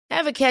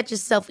Ever catch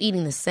yourself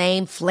eating the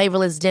same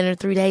flavorless dinner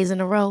 3 days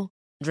in a row?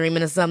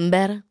 Dreaming of something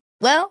better?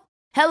 Well,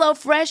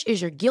 HelloFresh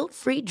is your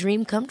guilt-free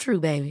dream come true,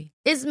 baby.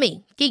 It's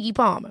me, Keke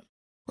Palmer.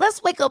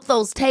 Let's wake up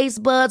those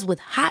taste buds with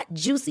hot,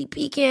 juicy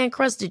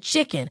pecan-crusted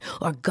chicken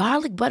or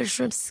garlic butter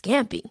shrimp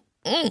scampi.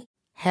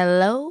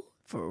 Hello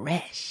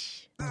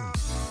Fresh.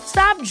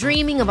 Stop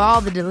dreaming of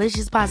all the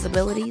delicious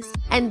possibilities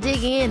and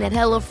dig in at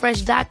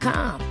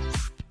HelloFresh.com.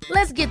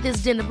 Let's get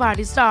this dinner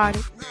party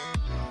started.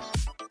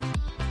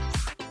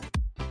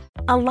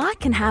 A lot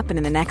can happen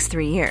in the next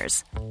 3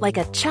 years.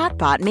 Like a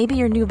chatbot may be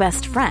your new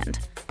best friend.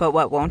 But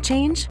what won't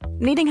change?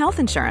 Needing health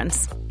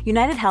insurance.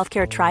 United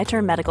Healthcare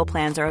Tri-Term Medical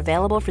Plans are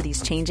available for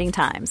these changing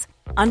times.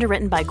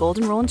 Underwritten by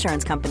Golden Rule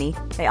Insurance Company,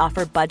 they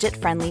offer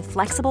budget-friendly,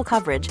 flexible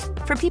coverage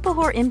for people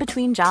who are in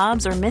between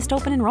jobs or missed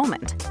open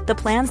enrollment. The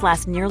plans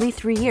last nearly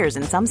 3 years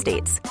in some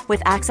states,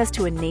 with access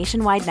to a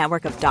nationwide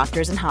network of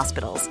doctors and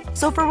hospitals.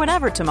 So for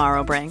whatever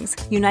tomorrow brings,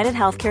 United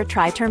Healthcare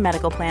Tri-Term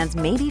Medical Plans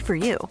may be for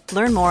you.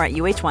 Learn more at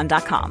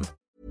uh1.com.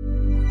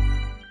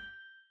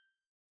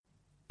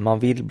 Man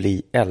vill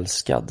bli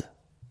älskad.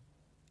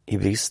 I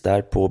brist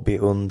därpå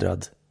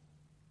beundrad.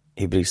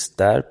 I brist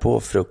därpå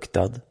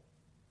fruktad.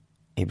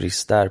 I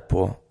brist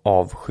därpå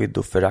avskydd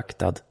och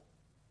föraktad.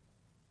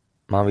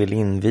 Man vill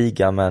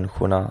inviga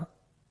människorna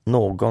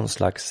någon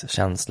slags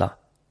känsla.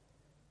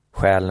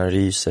 Själen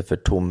ryser för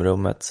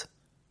tomrummet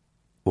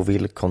och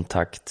vill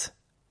kontakt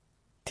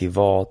till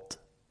vad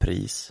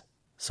pris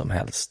som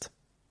helst.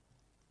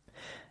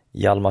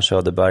 Hjalmar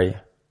Söderberg,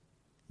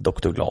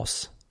 Dr.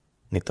 Glas,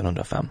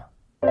 1905.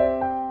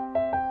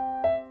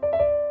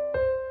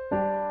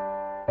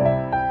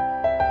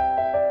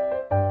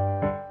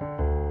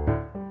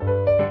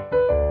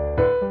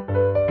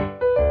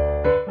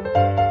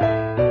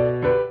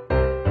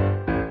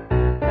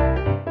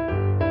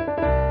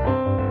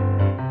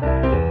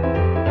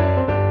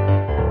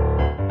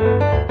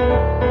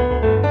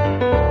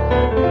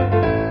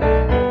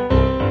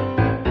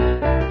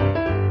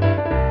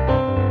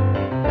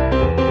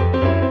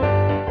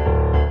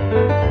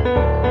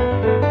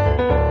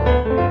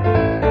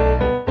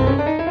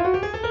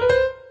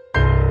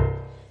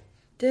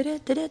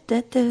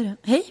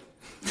 Hej.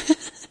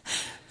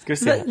 Ska vi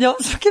se? Ja,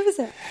 så kan vi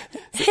se.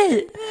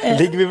 Hej.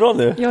 Ligger vi bra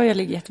nu? Ja, jag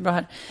ligger jättebra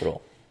här. Bra.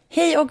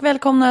 Hej och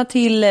välkomna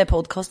till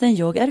podcasten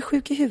Jag är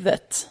sjuk i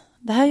huvudet.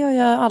 Det här gör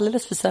jag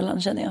alldeles för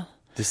sällan, känner jag.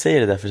 Du säger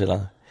det där för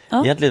sällan.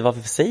 Ja. Egentligen,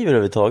 varför säger vi det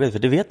överhuvudtaget? För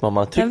det vet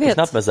man trycker på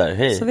knappen så här.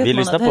 Hej, så vi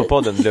lyssnar på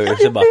podden.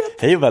 Så bara,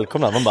 hej och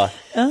välkomna. Man bara,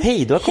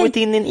 hej, du har kommit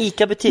in i en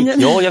ICA-butik.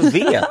 Ja, jag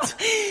vet.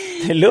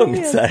 Det är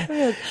lugnt så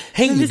här.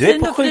 Hej, du är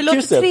på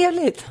sjukhuset. Det låter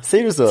trevligt.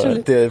 Säger du så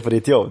det är på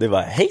ditt jobb? Det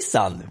var,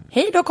 hejsan.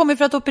 Hej, du har kommit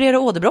för att operera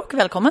åderbråck.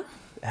 Välkommen.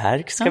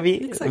 Här ska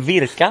vi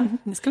virka.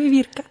 Nu ska vi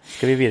virka.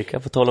 Ska vi virka?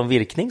 På tal om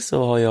virkning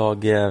så har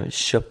jag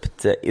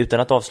köpt, utan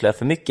att avslöja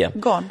för mycket.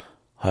 Garn.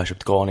 Har jag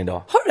köpt garn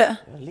idag. Har du det?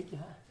 Jag ligger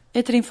här. Är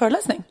det till din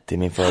föreläsning? Till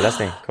min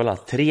föreläsning. Kolla,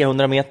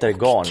 300 meter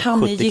garn,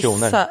 70 kronor. Kan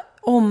ni gissa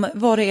om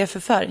vad det är för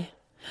färg?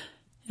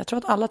 Jag tror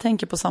att alla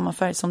tänker på samma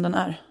färg som den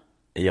är.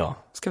 Ja.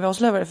 Ska vi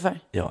avslöja vad det är för färg?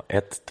 Ja,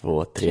 1,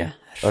 2, 3.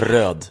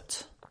 Röd.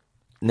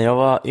 När jag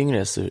var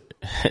yngre så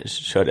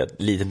körde jag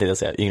lite till att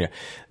säga yngre.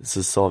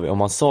 Så sa vi, om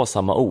man sa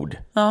samma ord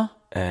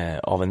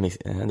av en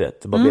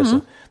det bara blev så.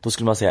 Då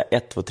skulle man säga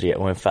 1, 2, 3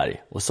 och en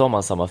färg. Och sa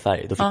man samma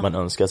färg, då fick man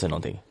önska sig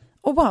någonting.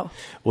 Oh, wow.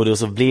 Och då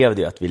så blev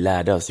det att vi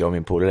lärde oss, jag och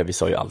min polare, vi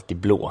sa ju alltid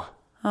blå.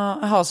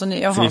 Jaha, så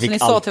ni fick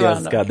sa till varandra.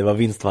 Önska, det var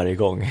vinst varje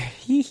gång.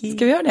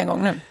 Ska vi göra det en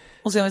gång nu?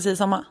 Och se om vi säger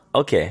samma?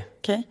 Okej.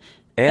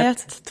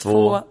 1,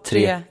 2,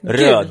 3.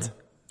 Röd.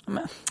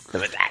 Men.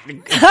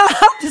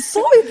 Du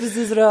sa ju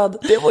precis röd.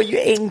 Det var ju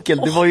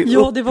enkelt. Det var ju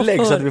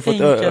upplägg så att vi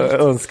fått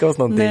önska oss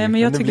någonting. Nej,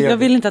 men jag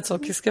vill inte att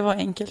saker ska vara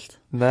enkelt.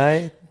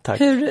 Nej, tack.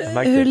 Hur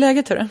är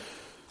läget, hörru?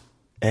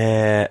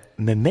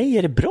 Med mig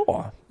är det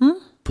bra.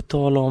 På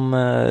tal om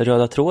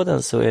röda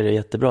tråden så är det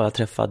jättebra. Jag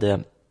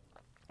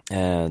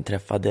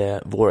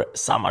träffade vår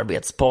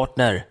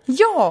samarbetspartner.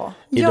 Ja,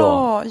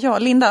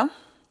 Linda.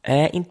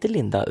 Inte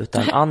Linda,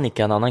 utan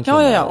Annika, en annan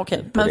kvinna. Ja,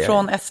 okej. Men det.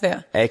 Från SV.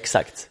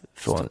 Exakt,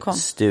 från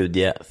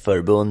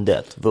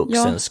Studieförbundet,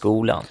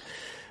 Vuxenskolan.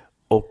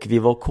 Och vi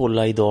var och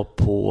kollade idag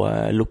på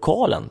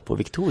lokalen på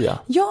Victoria.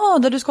 Ja,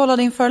 där du ska hålla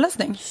din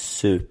föreläsning.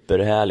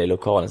 Superhärlig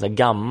lokal, en sån här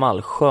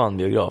gammal, skön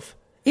biograf.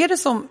 Är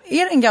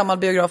det en gammal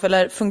biograf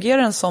eller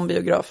fungerar den som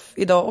biograf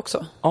idag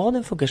också? Ja,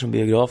 den funkar som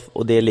biograf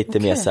och det är lite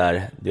mer så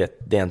här, du vet,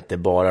 det är inte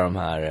bara de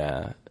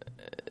här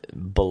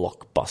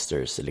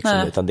blockbusters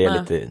liksom, utan det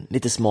är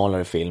lite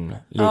smalare film,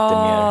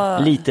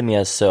 lite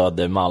mer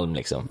Södermalm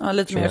liksom. Ja,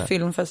 lite mer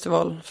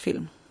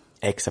filmfestivalfilm.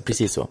 Exakt,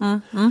 precis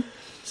så.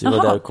 Så vi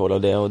var där och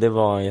kollade och det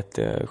var en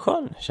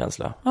jätteskön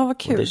känsla. Ja, vad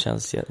kul. Och det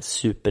känns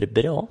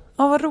superbra.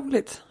 Ja, vad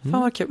roligt.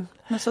 Fan vad kul.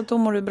 Men så att då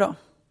mår du bra.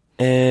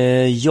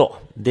 Ja,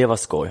 det var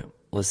skoj.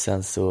 Och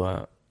sen så,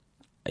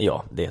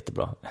 ja, det är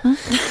jättebra.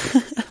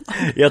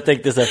 Jag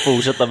tänkte så här,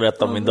 fortsätta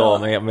berätta om min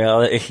dag,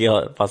 men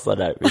jag passar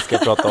där.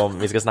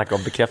 Vi ska snacka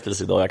om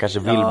bekräftelse idag. Jag kanske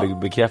vill bli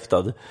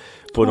bekräftad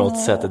på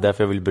något sätt. Det är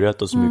därför jag vill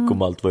berätta så mycket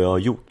om allt vad jag har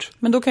gjort.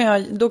 Men då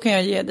kan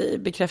jag ge dig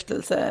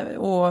bekräftelse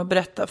och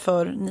berätta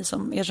för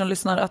er som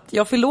lyssnar att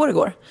jag fyllde år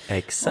igår.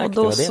 Exakt. Och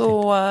då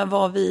så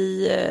var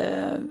vi,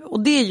 och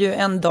det är ju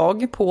en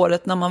dag på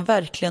året när man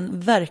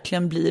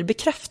verkligen blir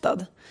bekräftad.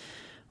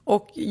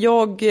 Och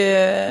jag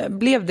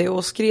blev det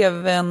och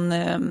skrev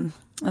en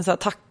så här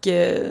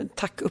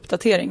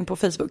tackuppdatering på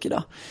Facebook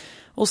idag.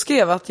 Och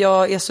skrev att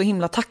jag är så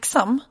himla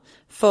tacksam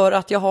för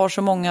att jag har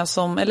så många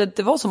det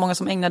var så många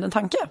som ägnade en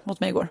tanke mot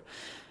mig igår.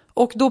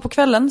 Och då på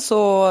kvällen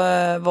så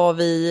var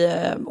vi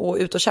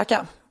ute och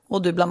käka.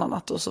 Och du bland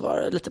annat, och så var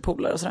det lite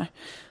polare och sådär.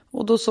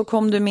 Och då så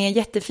kom du med en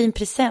jättefin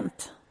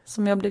present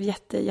som jag blev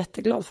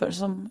jätteglad för.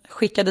 Som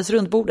skickades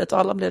runt bordet och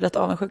alla blev rätt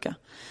avundsjuka.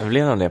 Jag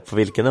blev någon det, på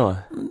vilken då?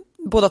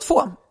 Båda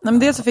två. Nej, men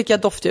dels så fick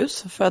jag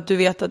doftljus för att du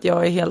vet att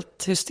jag är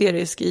helt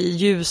hysterisk i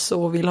ljus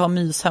och vill ha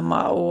mys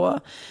hemma och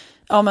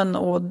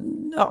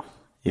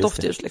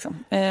doftljus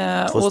liksom.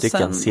 Två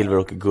stycken, silver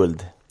och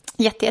guld.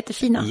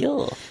 Jättefina.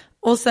 Ja.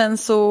 Och sen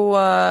så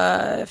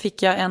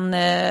fick jag en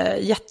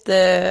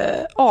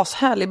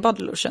ashärlig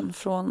body lotion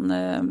från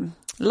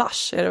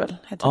Lush är det väl?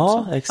 Heter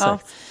ja, det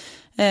exakt.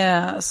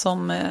 Ja.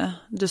 Som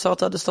du sa att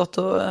du hade stått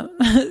och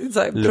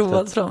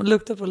provat från,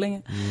 luktat på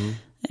länge.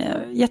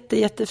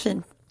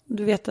 Jättefin.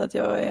 Du vet att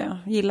jag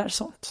gillar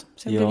sånt.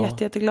 Så jag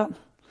blev jätteglad.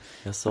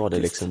 Jag sa det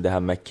liksom, det här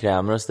med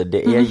krämer och så där,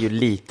 det är ju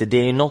lite, det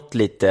är ju något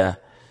lite,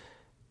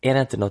 är det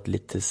inte något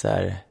lite så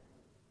här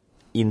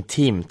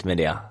intimt med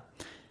det?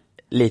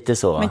 Lite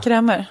så. Med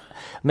krämer?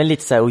 Men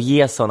lite så här, att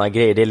ge sådana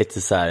grejer, det är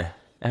lite så här,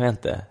 jag vet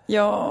inte.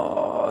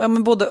 Ja,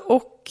 men både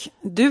och.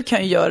 Du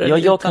kan ju göra det. Ja,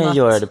 jag kan ju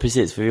göra det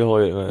precis, för vi har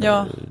ju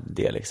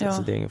det liksom,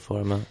 så det är ingen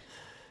fara, men...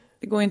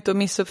 Det går inte att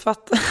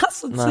missuppfatta.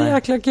 Alltså, det är så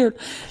jäkla kul.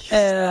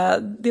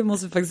 Det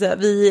måste jag faktiskt säga.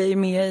 Vi är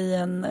med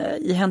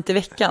i Hänt i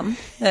veckan.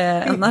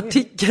 En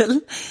artikel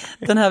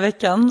den här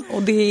veckan.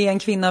 Och det är en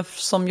kvinna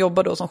som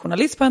jobbar då som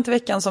journalist på Hänt i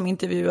veckan som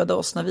intervjuade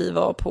oss när vi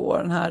var på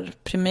den här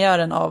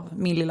premiären av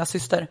Min lilla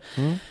syster.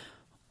 Mm.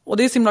 Och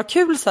det är så himla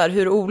kul så här,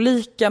 hur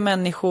olika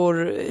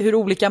människor, hur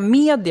olika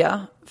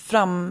media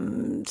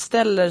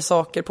framställer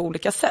saker på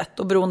olika sätt.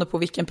 Och beroende på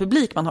vilken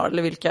publik man har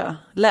eller vilka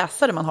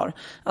läsare man har.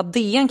 Att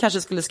DN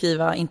kanske skulle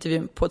skriva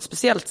intervjun på ett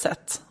speciellt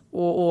sätt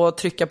och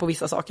trycka på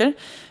vissa saker.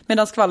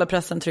 Medan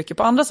skvallerpressen trycker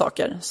på andra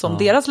saker som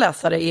deras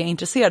läsare är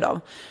intresserade av.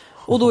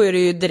 Och då är det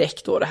ju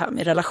direkt då det här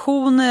med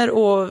relationer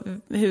och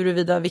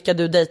huruvida vilka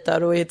du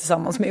dejtar och är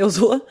tillsammans med och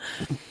så.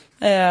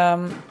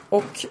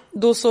 Och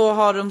då så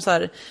har de så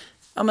här...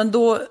 Ja, men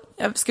då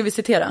ska vi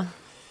citera.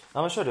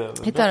 Ja, men kör du.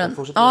 Hittar den?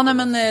 Ja, nej,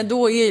 men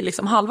då är ju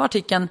liksom halva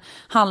artikeln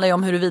handlar ju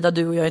om huruvida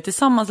du och jag är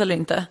tillsammans eller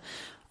inte.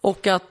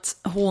 Och att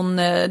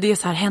det är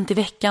så här, Hänt i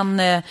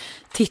veckan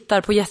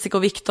tittar på Jessica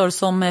och Viktor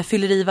som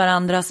fyller i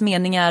varandras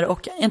meningar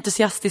och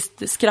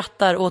entusiastiskt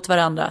skrattar åt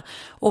varandra.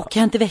 Och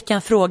Hänt i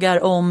veckan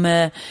frågar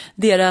om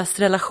deras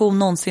relation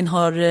någonsin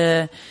har...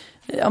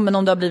 men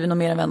om det har blivit något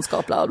mer än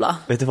vänskap, bla bla.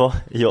 Vet du vad?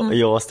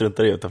 Jag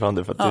struntar i att ta fram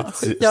det för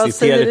att du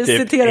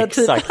citerar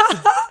typ. Exakt.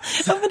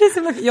 Ja, men det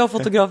är så jag har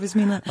fotografiskt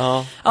minne.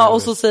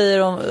 Och så säger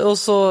de, och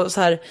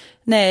så här,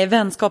 nej,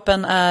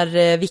 vänskapen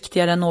är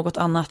viktigare än något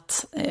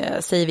annat,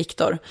 säger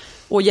Viktor.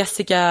 Och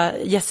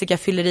Jessica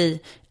fyller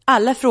i.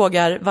 Alla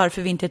frågar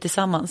varför vi inte är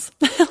tillsammans.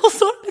 Och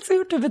så har de liksom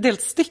gjort ett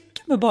helt stycke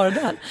med bara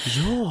det här.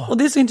 Ja. Och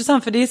det är så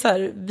intressant för det är så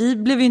här, vi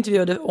blev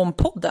intervjuade om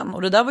podden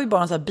och det där var ju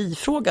bara en så här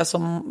bifråga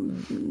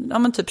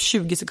som typ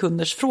 20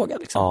 sekunders fråga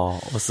liksom. Ja,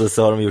 och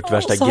så har de gjort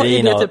värsta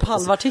grejen. Och så är det typ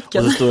halva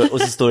artikeln.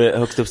 Och så står det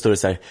högst upp står det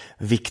så här: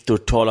 Viktor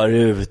talar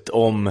ut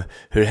om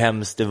hur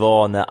hemskt det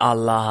var när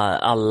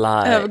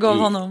alla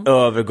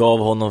övergav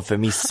honom för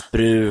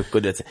missbruk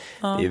och det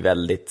är ju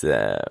väldigt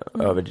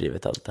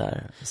överdrivet allt det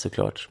här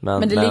såklart.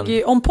 Men det ligger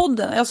ju om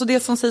podden, alltså det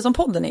som sägs om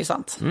podden är ju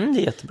sant. Det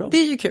är jättebra. Det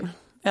är ju kul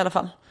i alla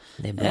fall.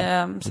 Det är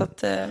bra. Så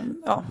att,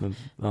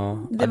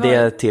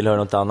 det tillhör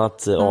något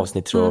annat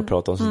avsnitt tror jag att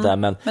prata om sånt där.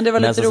 Men det var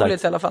lite roligt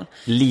sagt, i alla fall.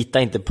 Lita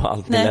inte på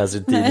allt ni läser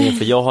i tidningen.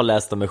 För jag har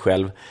läst om mig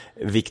själv.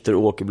 Viktor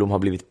Åkerblom har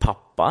blivit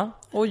pappa.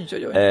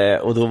 Oj.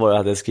 Och då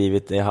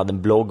jag hade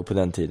en blogg på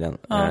den tiden.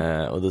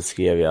 Och då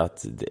skrev jag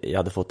att jag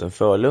hade fått en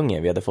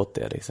förlunge. Vi hade fått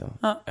det liksom.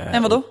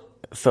 En vadå?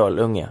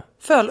 Förlunge,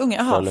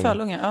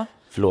 ja.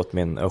 Förlåt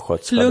min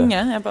östgötska.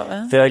 Flunge, jag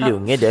bara.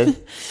 Förlunge du.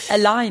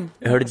 Align.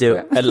 Hörde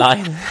du?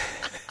 Align.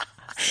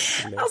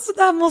 Alltså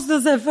det här måste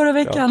jag säga, förra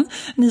veckan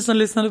ni som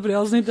lyssnade på det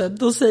avsnittet,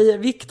 då säger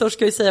Viktor,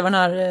 ska ju säga vad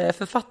den här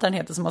författaren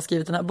heter som har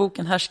skrivit den här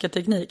boken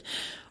Härskarteknik,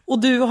 och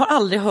du har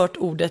aldrig hört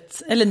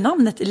ordet eller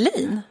namnet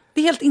Elaine.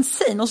 Det är helt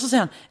insane. Och så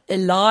säger han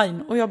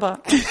Elaine och jag bara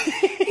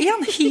är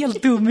han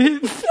helt dum i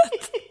huvudet?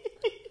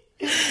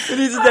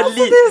 Det är, så där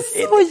det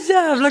är så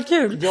jävla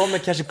kul. Ja, men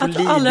kanske på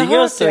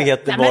Lidingö så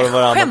heter bara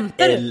varannan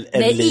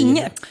Nej,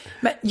 inget.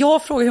 Men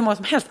jag frågar hur många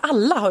som helst.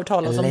 Alla har hört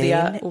talas om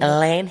det.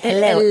 Elaine,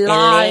 hello,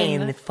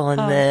 Elaine från...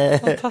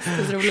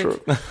 fantastiskt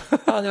roligt.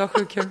 Ja, det var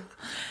sjukt kul.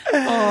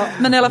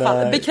 Men i alla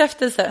fall,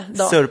 bekräftelse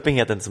då. Surping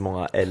heter inte så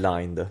många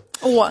Elaine då.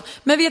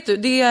 Men vet du,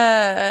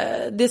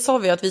 det sa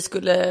vi att vi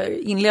skulle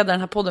inleda den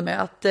här podden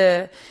med att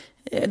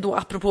då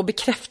apropå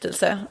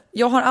bekräftelse.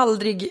 Jag har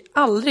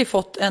aldrig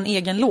fått en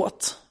egen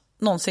låt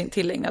någonsin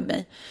tillägnad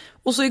mig.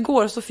 Och så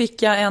igår så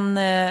fick jag en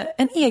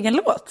egen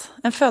låt,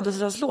 en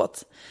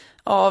födelsedagslåt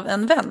av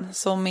en vän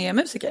som är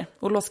musiker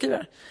och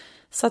låtskrivare.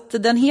 Så att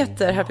den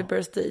heter Happy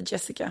Birthday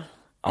Jessica.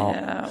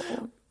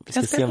 Vi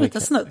kan spela en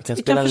liten snutt.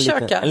 Vi kan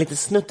försöka. En liten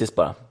snuttis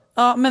bara.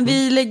 Ja, men det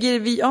gör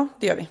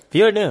vi. Vi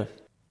gör det nu.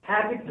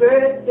 Happy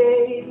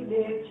birthday,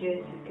 dear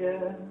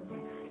Jessica.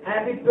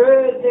 Happy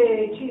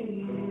birthday to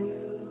you.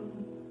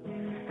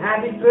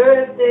 Happy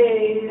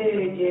birthday,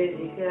 dear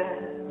Jessica.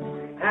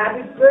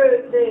 Happy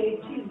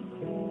birthday to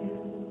you.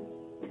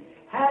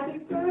 Happy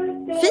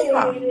birthday. Fin,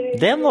 va?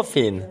 Den var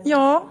fin.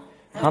 Ja.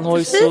 Han har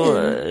ju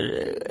så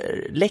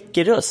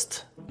läcker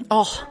röst.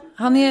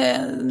 Han är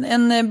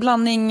en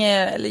blandning,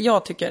 eller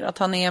jag tycker att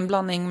han är en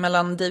blandning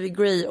mellan David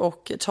Gray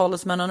och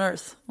Tallest Man on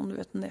Earth, om du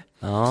vet om det.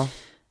 Ja.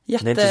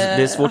 Det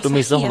är svårt att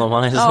missa honom,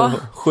 han är så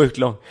sjukt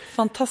lång.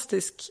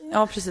 Fantastisk,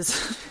 ja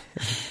precis.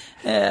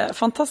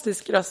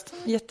 Fantastisk röst,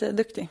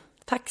 jätteduktig.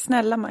 Tack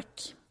snälla Mac.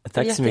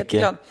 Tack så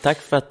mycket. Tack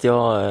för att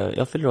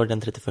jag fyller år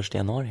den 31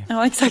 januari.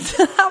 Ja, exakt.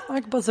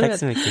 Tack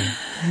så mycket.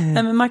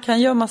 Men Mac,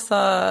 han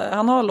gör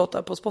han har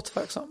låtar på Spotify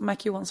också. Mac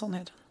Johansson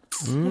heter.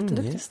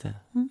 Jätteduktig. Just det.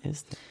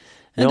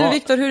 Men du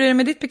Viktor, hur är det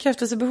med ditt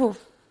bekräftelsebehov?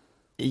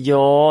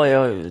 Ja,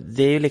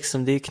 det är ju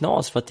liksom, det är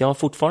knas för att jag har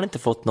fortfarande inte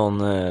fått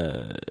någon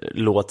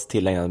låt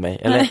tillägnad mig.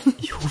 Eller,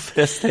 jo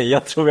förresten,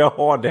 jag tror jag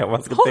har det om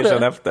man ska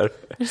tänka efter.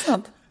 Är det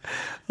sant?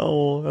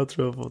 Ja, jag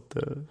tror jag har fått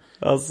det.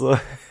 Alltså...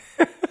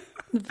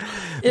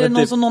 Är det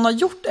någon som någon har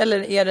gjort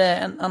eller är det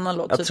en annan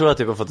låt? Jag tror att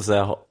jag har fått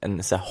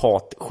en så här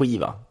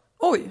hatskiva.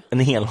 Oj. En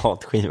hel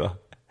hatskiva.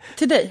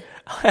 Till dig?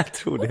 Ja, jag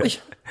tror det. Oj.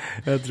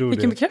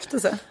 Vilken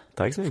bekräftelse.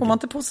 Tack så mycket. Får man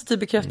inte positiv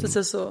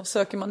bekräftelse så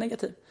söker man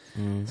negativ.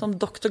 Som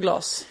Dr.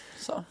 Glass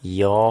sa.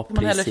 Ja,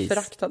 man precis. Heller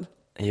föraktad.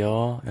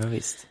 Ja,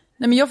 visst.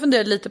 Nej, men jag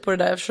funderar lite på det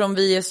där eftersom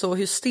vi är så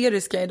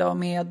hysteriska idag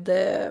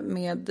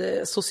med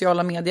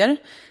sociala medier.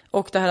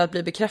 Och det här att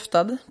bli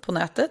bekräftad på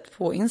nätet,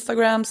 på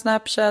Instagram,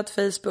 Snapchat,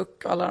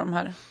 Facebook, alla de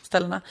här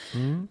ställena.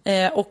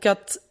 Och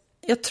att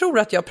jag tror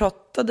att jag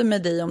pratade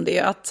med dig om det,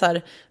 att så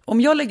här,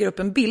 om jag lägger upp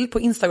en bild på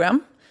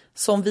Instagram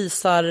som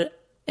visar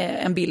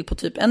en bild på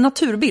typ en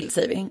naturbild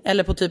säger vi,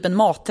 eller på typ en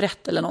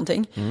maträtt eller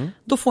någonting,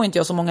 då får inte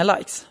jag så många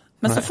likes.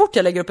 Men så fort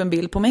jag lägger upp en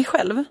bild på mig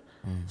själv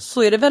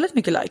så är det väldigt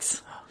mycket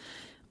likes.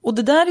 Och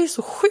det där är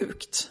så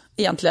sjukt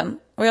egentligen.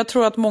 Och jag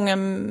tror att många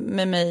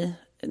med mig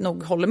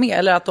nog håller med,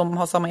 eller att de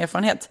har samma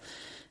erfarenhet.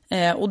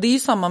 Och det är ju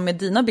samma med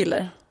dina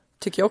bilder,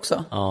 tycker jag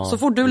också. Så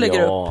fort du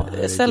lägger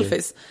upp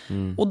selfies.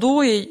 Och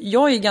då är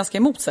jag ganska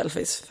emot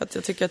selfies, för att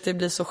jag tycker att det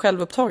blir så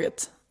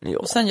självupptaget.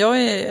 Och sen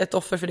jag är ett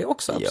offer för det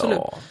också, absolut.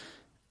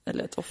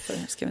 Eller ett offer,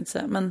 ska jag inte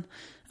säga. Men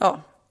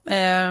ja,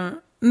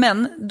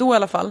 men då i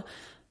alla fall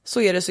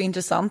så är det så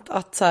intressant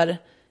att så här,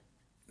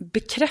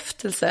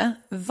 bekräftelse,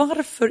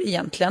 varför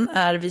egentligen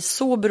är vi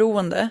så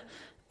beroende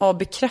av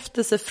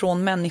bekräftelse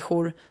från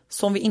människor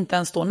som vi inte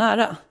ens står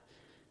nära?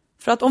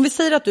 För att om vi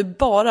säger att du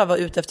bara var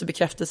ute efter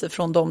bekräftelse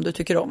från dem du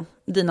tycker om,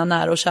 dina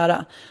nära och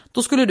kära,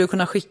 då skulle du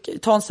kunna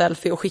ta en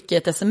selfie och skicka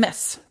ett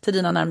sms till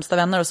dina närmsta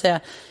vänner och säga: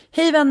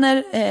 hej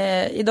vänner,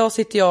 idag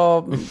sitter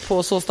jag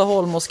på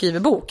Såstaholm och skriver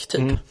bok,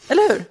 typ.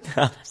 Eller hur?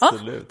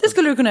 Absolut. Ja, det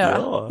skulle du kunna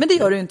göra, men det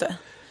gör du inte.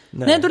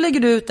 Nej, då lägger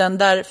du ut den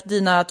där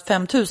dina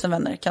 5000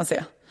 vänner kan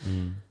se.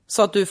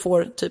 Så att du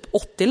får typ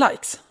 80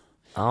 likes.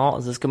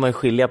 Ja, så ska man ju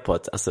skilja på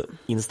att alltså,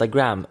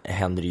 Instagram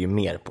händer det ju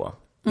mer på.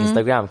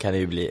 Instagram kan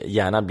ju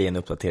gärna bli en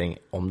uppdatering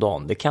om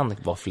dagen. Det kan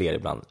vara fler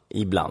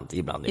ibland.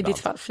 I ditt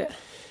fall fler.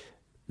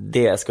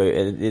 Det ska ju,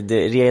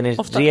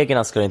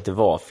 reglerna ska inte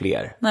vara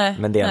fler. Nej,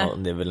 men det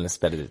är väl en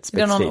specifikt.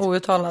 Det är någon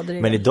outtalad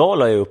regel. Men idag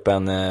la jag upp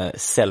en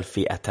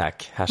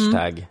selfie-attack,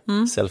 hashtag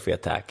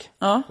selfie-attack.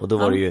 Ja, och då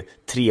var det ju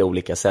 3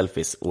 olika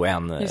selfies och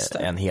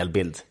en hel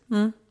bild.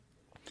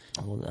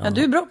 Ja,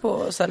 du är bra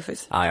på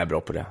selfies. Ja, jag är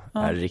bra på det.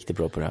 Jag är riktigt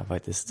bra på det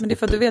faktiskt. Men det är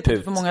för att du vet att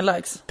du får många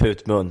likes.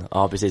 Putmun,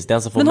 ja precis.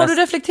 Den som får men har du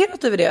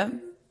reflekterat över det?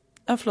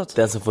 Ja, förlåt.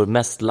 Den som får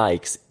mest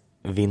likes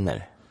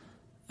vinner.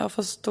 Ja,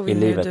 fast då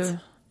vinner ju du.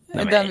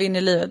 Den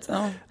vinner livet. Ja.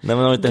 Nej, men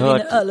har inte du hört.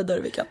 Vinner alla dagar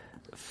i veckan.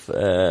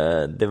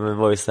 Det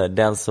var ju så här,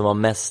 den som har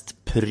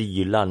mest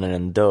prylar när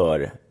den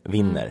dör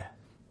vinner.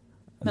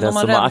 Den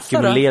som har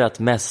ackumulerat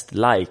mest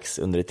likes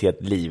under ett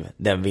helt liv,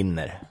 den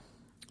vinner.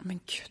 Men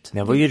gud. Men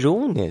jag var ju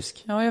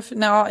ironisk. Ja,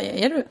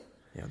 är du?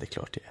 Ja, det är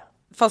klart det är.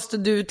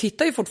 Fast du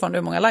tittar ju fortfarande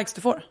hur många likes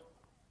du får.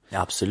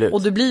 Ja, absolut.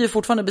 Och du blir ju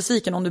fortfarande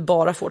besviken om du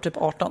bara får typ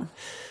 18.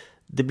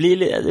 Det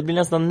blir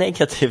nästan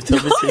negativt. Ja,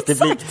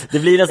 exakt. Det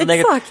blir nästan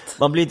negativt.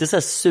 Man blir inte så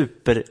här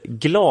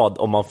superglad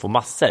om man får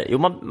massor. Jo,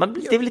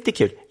 det är väl lite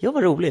kul. Ja,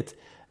 vad roligt.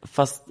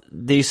 Fast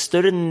det är ju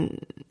större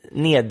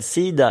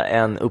nedsida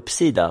än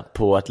uppsida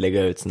på att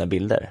lägga ut sina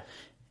bilder.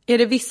 Är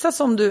det vissa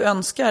som du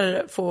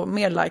önskar få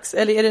mer likes?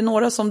 Eller är det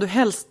några som du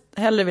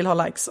hellre vill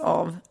ha likes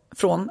av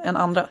från än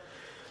andra?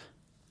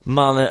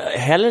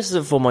 Hellre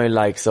så får man ju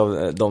likes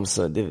av de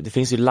som, det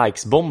finns ju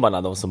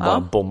likes-bombarna, de som bara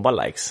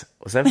bombar likes.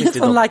 Och sen finns det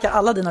som likar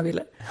alla dina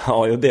bilder.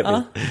 Ja,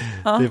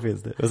 det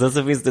finns det. Och sen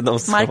så finns det de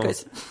som...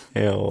 Marcus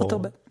och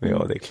Tobbe.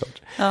 Ja, det är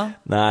klart.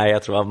 Nej,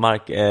 jag tror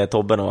att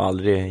Tobbe har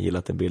aldrig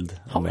gillat en bild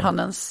av mig. Har han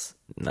ens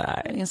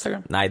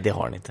Instagram? Nej, det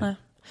har han inte. Nej.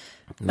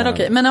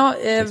 Men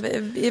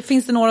okej,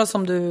 finns det några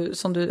som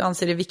du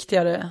anser är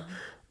viktigare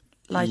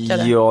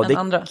likare än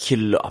andra?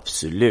 Ja,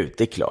 absolut,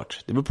 det är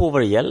klart. Det beror på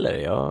vad det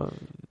gäller.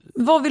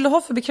 Vad vill du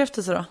ha för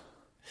bekräftelse då?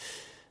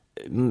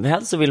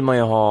 Helst så vill man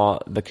ju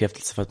ha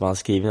bekräftelse för att man har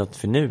skrivit något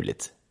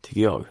förnuligt,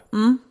 tycker jag.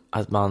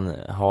 Att man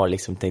har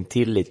liksom tänkt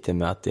till lite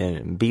med att det är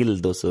en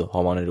bild och så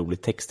har man en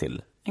rolig text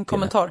till. En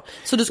kommentar.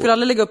 Så du skulle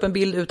aldrig lägga upp en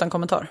bild utan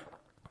kommentar?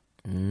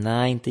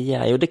 Nej, inte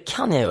jag. Jo, det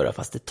kan jag göra,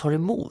 fast det tar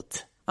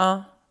emot.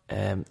 Ja.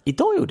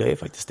 Idag gjorde jag ju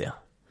faktiskt det.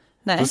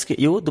 Nej.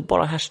 Då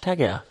bara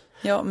hashtaggar jag.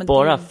 Ja, men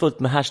bara fullt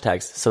med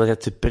hashtags så att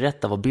jag typ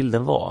berättar vad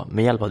bilden var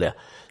med hjälp av det.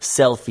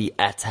 Selfie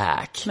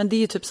attack. Men det är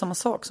ju typ samma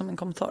sak som en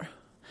kommentar.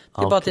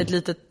 Det är bara att det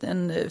är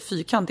en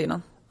fyrkant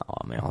innan.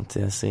 Ja, men jag har inte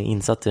ens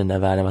insatt i den där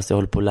världen fast jag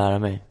håller på att lära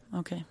mig.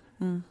 Okej.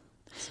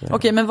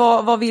 Okej, men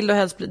vad vill du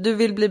helst bli? Du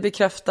vill bli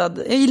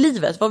bekräftad i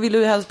livet. Vad vill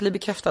du helst bli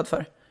bekräftad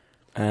för?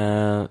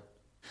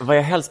 Vad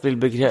jag helst vill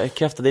bli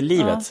bekräftad i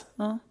livet?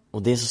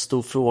 Och det är en så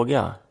stor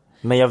fråga.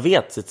 Men jag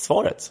vet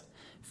svaret.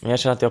 Men jag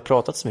känner att jag har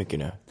pratat så mycket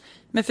nu.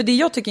 Men för det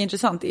jag tycker är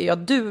intressant är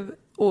att du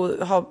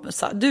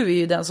är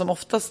ju den som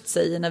oftast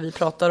säger när vi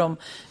pratar om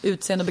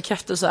utseende och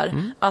bekräftelse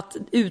att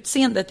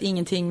utseendet är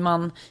ingenting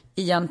man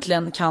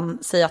egentligen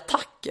kan säga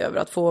tack över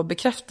att få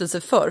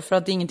bekräftelse för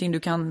att det är ingenting du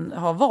kan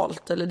ha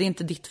valt, eller det är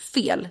inte ditt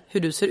fel hur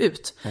du ser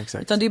ut.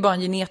 Exakt. Utan det är bara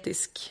en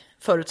genetisk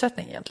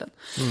förutsättning egentligen.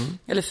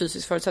 Eller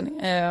fysisk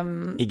förutsättning.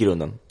 I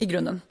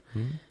grunden.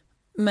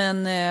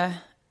 Men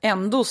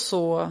ändå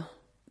så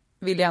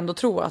vill jag ändå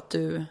tro att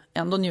du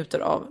ändå njuter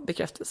av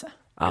bekräftelse.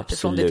 Absolut.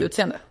 Från ditt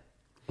utseende.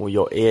 Och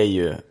jag är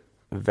ju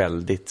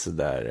väldigt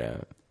sådär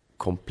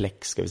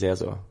komplex, ska vi säga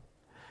så.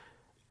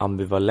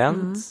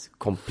 Ambivalent,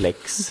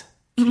 komplex,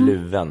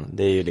 kluven.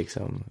 Det är ju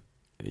liksom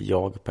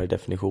jag per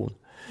definition.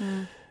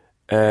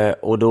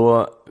 Och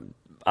då,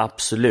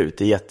 absolut,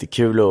 det är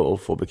jättekul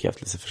att få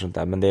bekräftelse för sånt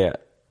där. Men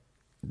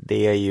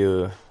det är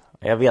ju,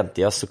 jag vet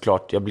inte,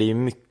 jag blir ju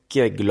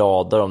mycket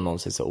gladare om någon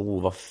säger så,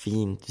 vad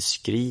fint du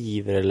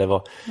skriver,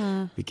 eller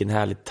vilken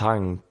härlig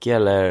tanke,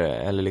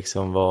 eller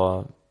liksom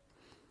vad...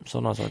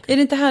 Sådana saker. Är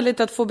det inte härligt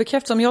att få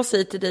bekräftelse om jag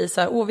säger till dig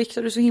så här,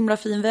 Victor, du är så himla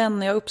fin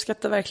vän, jag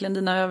uppskattar verkligen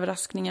dina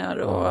överraskningar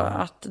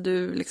och att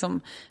du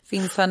liksom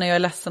finns här när jag är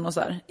ledsen och så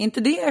här. Är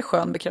inte det en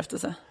skön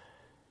bekräftelse?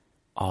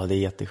 Ja, det är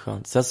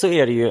jätteskönt. Sen så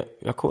är det ju,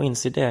 jag kommer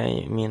inse det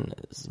i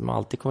som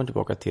alltid kommer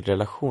tillbaka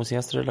till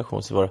senaste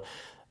relation så var det,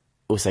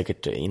 och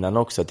säkert innan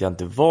också, att jag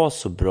inte var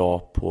så bra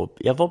på,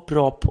 jag var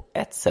bra på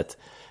ett sätt,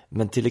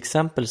 men till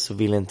exempel så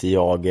vill inte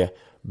jag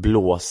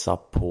blåsa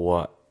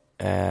på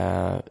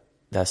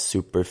det här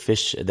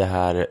superfish, det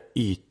här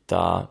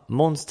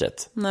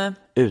yta-monstret. Nej.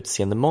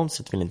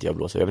 Utseende-monstret vill inte jag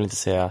blåsa.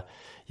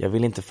 Jag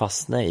vill inte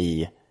fastna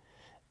i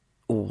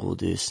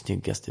du är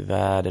snyggast i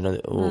världen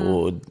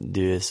och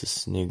du är så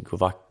snygg och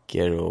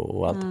vacker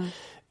och allt.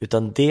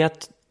 Utan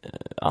det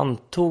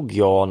antog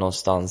jag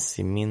någonstans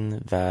i min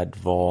värld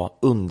var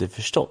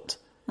underförstått.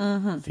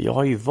 För jag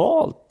har ju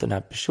valt den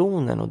här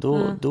personen och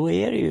då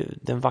är det ju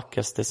den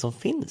vackraste som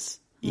finns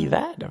i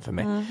världen för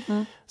mig.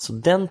 Så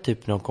den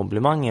typen av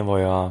komplimanger var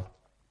jag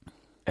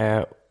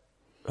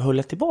höll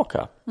jag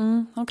tillbaka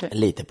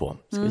lite på,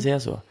 ska vi säga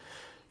så.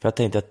 För jag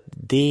tänkte att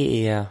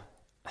det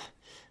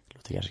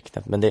låter kanske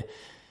knappt, men det...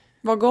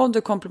 Vad gav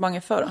du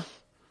komplimanger för då?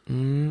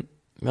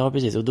 Ja,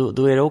 precis. Och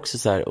då är det också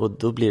så här, och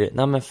då blir det,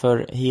 nej men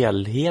för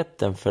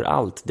helheten, för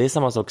allt. Det är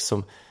samma sak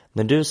som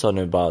när du sa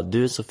nu bara,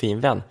 du är så fin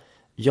vän.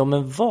 Ja,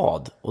 men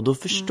vad? Och då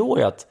förstår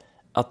jag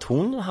att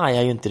hon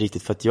hajar ju inte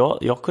riktigt, för att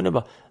jag kunde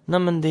bara, nej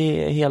men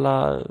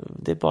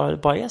det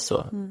bara är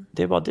så.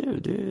 Det är bara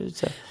du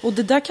så. Och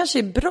det där kanske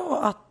är bra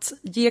att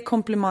ge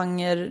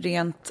komplimanger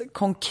rent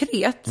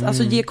konkret,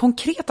 alltså ge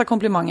konkreta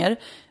komplimanger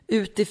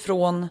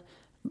utifrån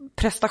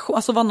prestation,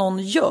 alltså vad någon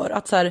gör,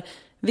 att så här,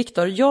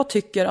 Victor, jag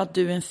tycker att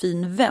du är en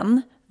fin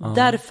vän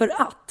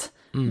därför att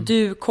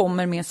du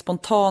kommer med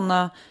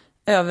spontana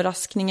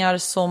överraskningar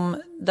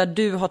där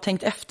du har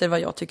tänkt efter vad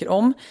jag tycker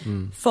om,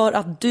 för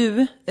att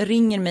du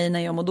ringer mig när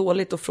jag mår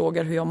dåligt och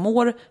frågar hur jag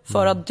mår,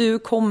 för att du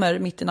kommer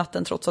mitt i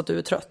natten trots att du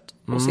är trött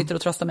och sitter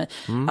och tröstar mig.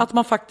 Att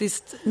man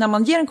faktiskt, när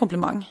man ger en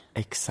komplimang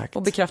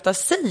och bekräftar,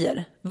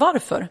 säger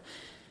varför.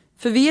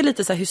 För vi är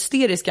lite så här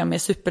hysteriska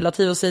med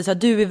superlativ och säger så här,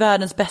 du är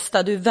världens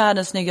bästa, du är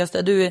världens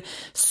snyggaste, du är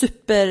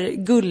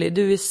supergullig,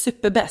 du är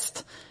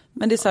superbäst.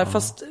 Men det är så här,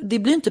 fast det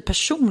blir inte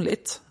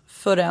personligt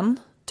förrän,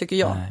 tycker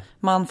jag,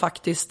 man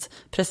faktiskt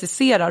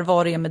preciserar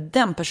vad det är med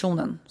den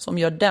personen som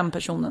gör den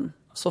personen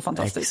så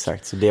fantastisk.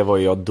 Exakt, så det var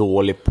jag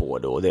dålig på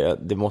då.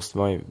 Det måste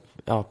man ju,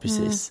 ja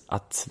precis.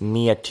 Att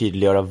mer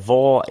tydliggöra,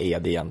 vad är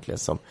det egentligen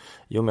som,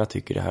 jo men jag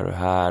tycker det här och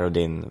här och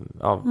din,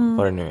 ja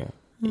vad det nu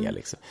är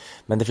liksom.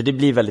 Men det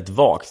blir väldigt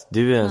vagt.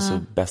 Du är den så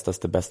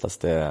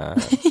bästaste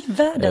i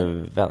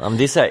världen. Men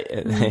det är så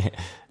här,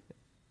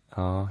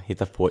 ja,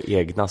 hitta på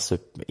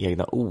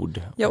egna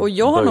ord. Ja, och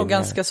jag har nog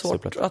ganska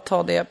svårt att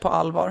ta det på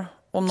allvar.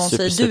 Om någon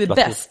säger du är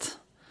bäst.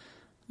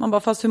 Man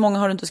bara, fast hur många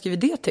har du inte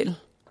skrivit det till?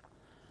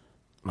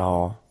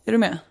 Ja. Är du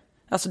med?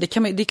 Alltså det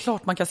är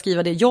klart man kan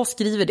skriva det. Jag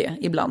skriver det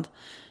ibland.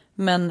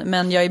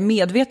 Men jag är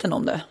medveten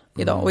om det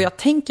idag. Och jag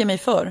tänker mig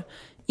för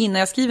innan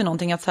jag skriver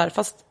någonting att så här,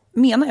 fast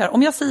menar jag,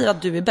 om jag säger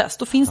att du är bäst,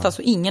 då finns det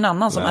alltså ingen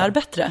annan som är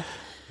bättre.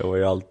 Jag var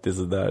ju alltid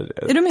så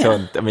där. Är du med?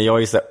 Tönt. Men jag är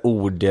ju så här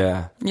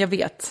Jag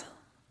vet.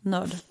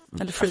 Nörd.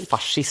 Eller freak.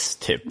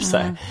 Fascist typ så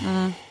här.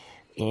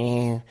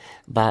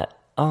 Bara,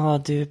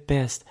 du är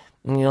bäst.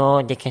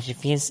 Ja, det kanske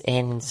finns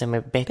en som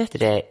är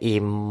bättre i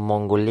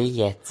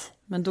Mongoliet.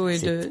 Men då är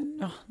du,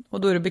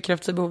 och då är du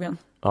bekräftelsebehoven.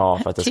 Ja,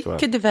 för att det ska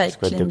tycker du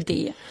verkligen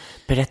det?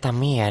 Berätta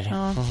mer.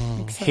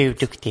 Hur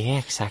duktig är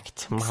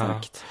exakt?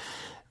 Exakt.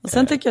 Och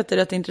sen tycker jag att det är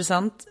rätt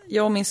intressant.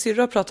 Jag och min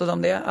syrra pratade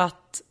om det,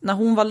 att när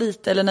hon var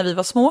liten, eller när vi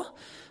var små,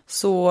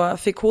 så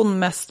fick hon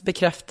mest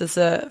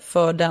bekräftelse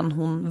för den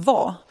hon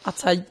var. Att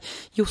så här,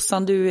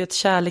 Jossan, du är ett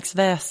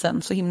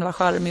kärleksväsen, så himla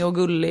charmig och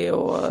gullig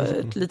och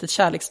ett litet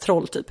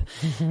kärlekstroll typ.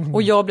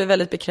 Och jag blev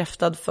väldigt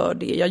bekräftad för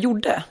det jag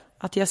gjorde.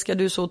 Att Jessica,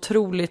 du är så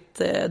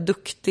otroligt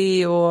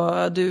duktig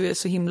och du är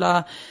så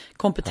himla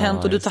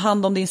kompetent och du tar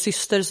hand om din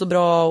syster så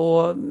bra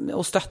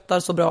och stöttar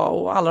så bra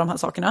och alla de här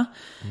sakerna.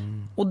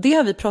 Och det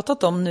har vi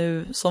pratat om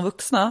nu som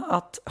vuxna,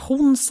 att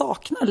hon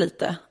saknar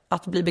lite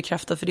att bli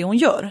bekräftad för det hon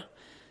gör.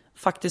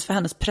 Faktiskt för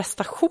hennes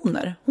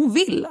prestationer. Hon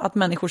vill att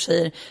människor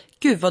säger,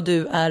 gud vad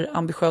du är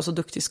ambitiös och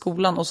duktig i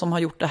skolan och som har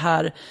gjort den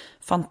här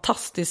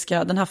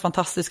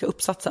fantastiska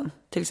uppsatsen.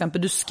 Till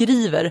exempel, du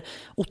skriver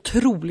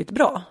otroligt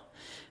bra.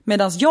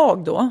 Medan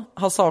jag då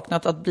har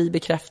saknat att bli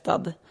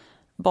bekräftad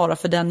bara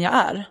för den jag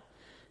är.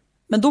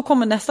 Men då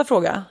kommer nästa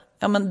fråga.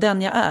 Ja, men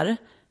den jag är.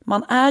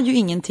 Man är ju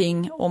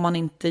ingenting om man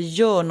inte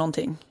gör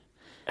någonting.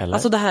 Eller?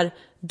 Alltså det här,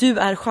 du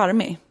är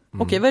charmig.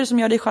 Okej, vad är det som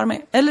gör dig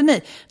charmig? Eller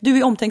nej, du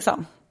är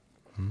omtänksam.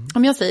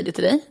 Om jag säger det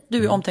till dig,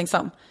 du är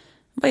omtänksam.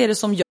 Vad är det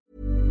som gör...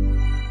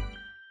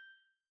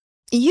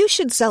 You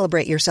should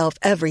celebrate yourself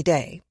every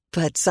day.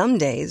 But some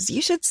days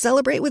you should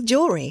celebrate with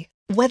jewelry.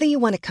 Whether you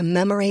want to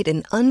commemorate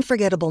an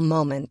unforgettable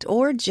moment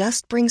or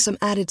just bring some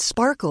added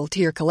sparkle to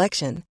your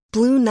collection,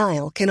 Blue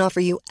Nile can offer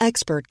you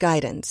expert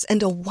guidance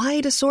and a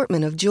wide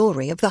assortment of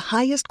jewelry of the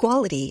highest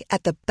quality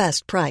at the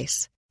best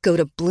price. Go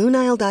to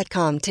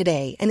BlueNile.com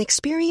today and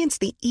experience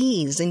the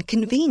ease and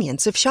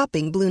convenience of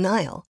shopping Blue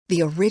Nile,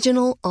 the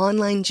original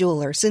online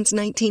jeweler since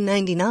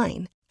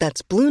 1999.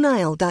 That's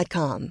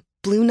BlueNile.com.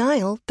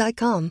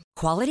 BlueNile.com.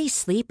 Quality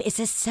sleep is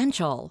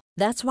essential.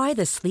 That's why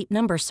the Sleep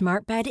Number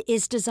Smart Bed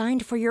is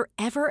designed for your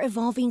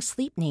ever-evolving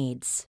sleep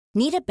needs.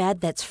 Need a bed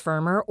that's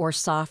firmer or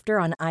softer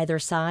on either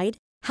side?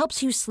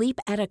 Helps you sleep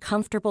at a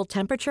comfortable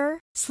temperature?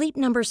 Sleep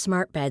Number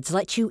Smart Beds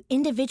let you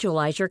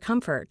individualize your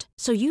comfort,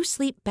 so you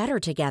sleep better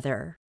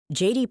together.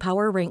 J.D.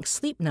 Power ranks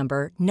Sleep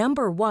Number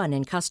 #1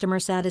 in customer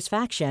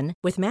satisfaction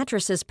with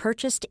mattresses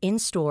purchased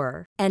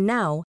in-store. And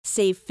now,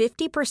 save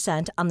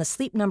 50% on the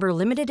Sleep Number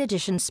Limited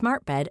Edition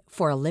Smart Bed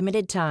for a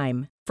limited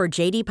time. For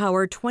J.D.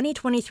 Power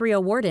 2023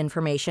 award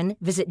information,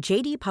 visit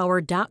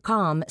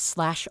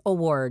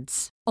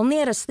jdpower.com/awards.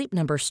 Only at a Sleep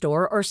Number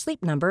store or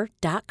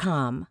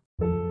sleepnumber.com.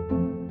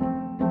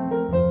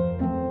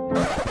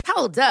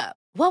 Hold up.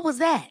 What was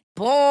that?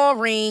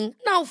 Boring.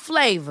 No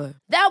flavor.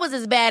 That was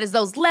as bad as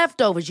those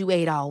leftovers you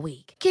ate all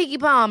week. Keke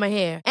Palmer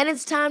here, and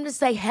it's time to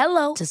say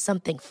hello to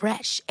something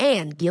fresh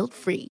and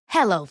guilt-free.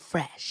 Hello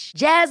Fresh.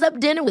 Jazz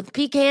up dinner with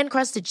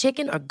pecan-crusted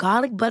chicken or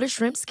garlic butter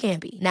shrimp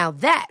scampi. Now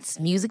that's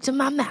music to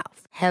my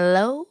mouth.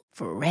 Hello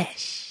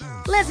Fresh.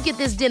 Let's get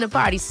this dinner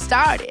party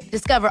started.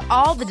 Discover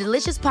all the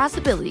delicious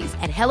possibilities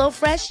at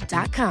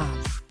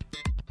hellofresh.com.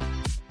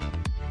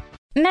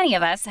 Many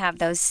of us have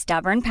those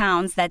stubborn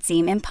pounds that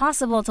seem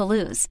impossible to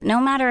lose,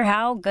 no matter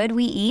how good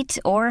we eat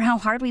or how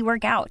hard we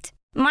work out.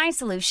 My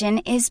solution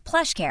is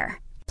PlushCare.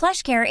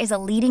 PlushCare is a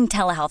leading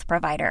telehealth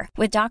provider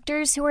with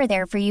doctors who are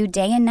there for you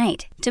day and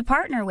night to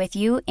partner with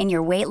you in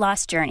your weight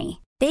loss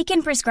journey. They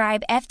can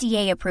prescribe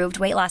FDA-approved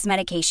weight loss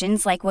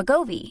medications like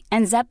Wegovy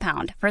and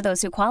Zepbound for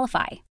those who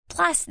qualify.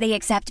 Plus, they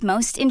accept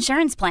most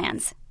insurance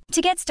plans.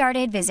 To get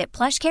started, visit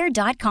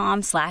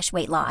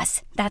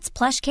plushcare.com/weightloss. That's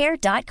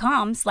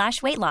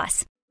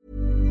plushcare.com/weightloss.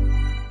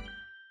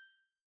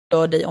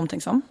 Gör dig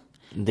omtänksam.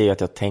 Det är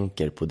att jag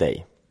tänker på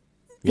dig.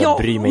 Jag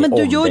bryr mig men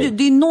du om gör dig. Ju,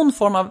 det är någon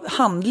form av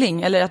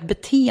handling eller ett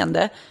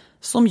beteende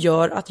som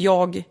gör att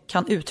jag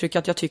kan uttrycka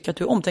att jag tycker att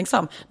du är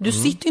omtänksam. Du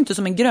sitter ju inte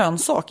som en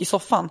grönsak i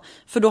soffan,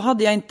 för då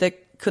hade jag inte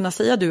kunnat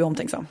säga att du är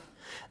omtänksam.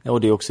 Ja,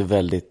 och det är också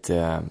väldigt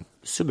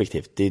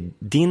subjektivt.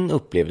 Din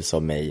upplevelse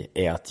av mig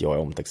är att jag är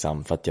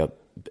omtänksam för att jag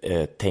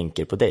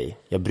tänker på dig.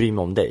 Jag bryr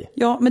mig om dig.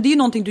 Ja, men det är ju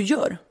någonting du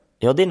gör.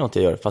 Ja, det är något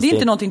jag gör. Fast det är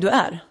inte någonting du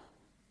är.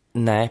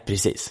 Nej,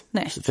 precis.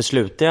 Nej. För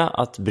slutar jag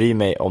att bry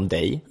mig om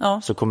dig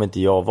så kommer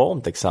inte jag vara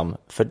omtänksam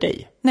för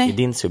dig i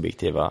din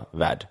subjektiva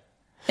värld.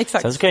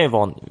 Exakt. Sen ska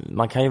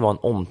man kan ju vara en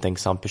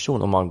omtänksam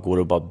person om man går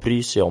och bara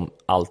bryr sig om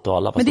allt och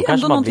alla. Men det är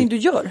ändå någonting du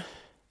gör.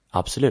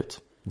 Absolut.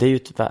 Det är ju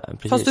ett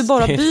precis. Fast du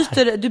bara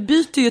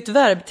byter ju ett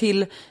verb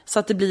till så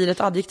att det blir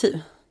ett adjektiv.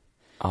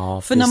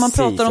 Ja, för när man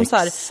pratar om så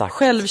här,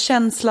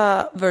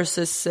 självkänsla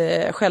versus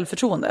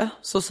självförtroende,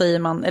 så säger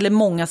man, eller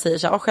många säger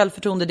så här,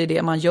 självförtroende det är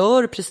det man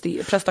gör,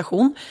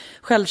 prestation.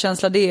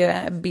 Självkänsla det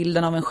är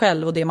bilden av en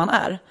själv och det man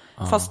är.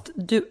 Fast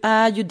du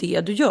är ju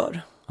det du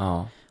gör.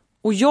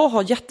 Och jag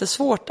har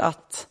jättesvårt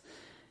att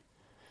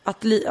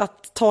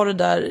ta det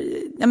där,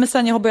 men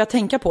sen jag har börjat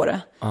tänka på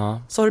det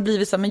så har det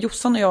blivit så här, men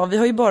Jossan och jag, vi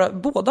har ju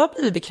båda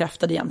blivit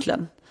bekräftade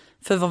egentligen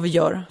för vad vi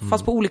gör,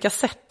 fast på olika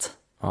sätt.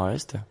 Ja,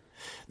 just det.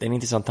 Det är en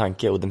intressant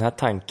tanke, och den här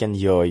tanken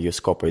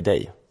skapar ju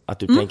dig. Att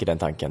du tänker den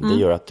tanken, det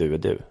gör att du är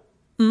du.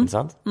 Inte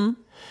sant?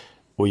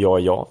 Och jag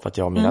är jag, för att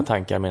jag har mina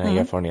tankar, mina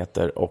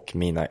erfarenheter och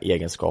mina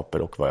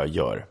egenskaper och vad jag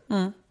gör.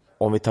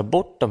 Om vi tar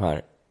bort de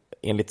här,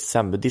 enligt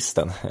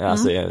zen-buddhisten,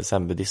 alltså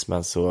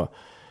zen-buddhismen, så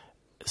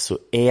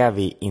är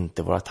vi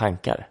inte våra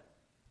tankar.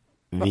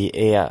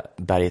 Vi är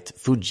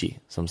berget Fuji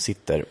som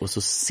sitter, och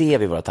så ser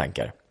vi våra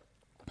tankar.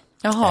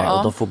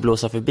 Och de får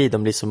blåsa förbi,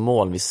 de blir som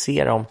moln, vi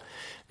ser dem.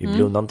 Vi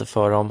blundar inte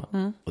för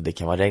dem. Och det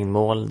kan vara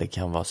regnmoln, det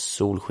kan vara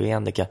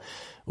solsken, det kan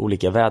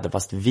olika väder.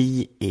 Fast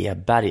vi är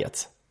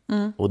berget.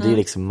 Och det är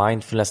liksom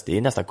mindfulness, det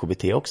är nästan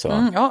KBT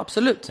också. Ja,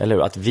 absolut. Eller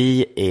hur? Att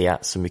vi är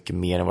så mycket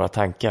mer än våra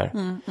tankar.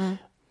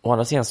 Å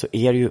andra sidan så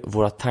är det ju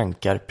våra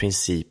tankar,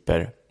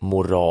 principer,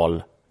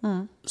 moral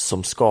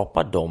som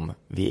skapar dem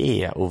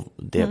vi är. Och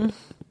det,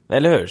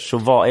 eller hur? Så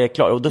vad är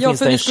klart? Och då finns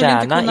det en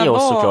kärna i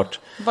oss såklart.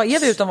 Vad är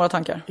vi utan våra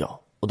tankar?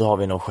 Ja, och då har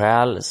vi någon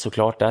själ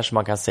såklart där, så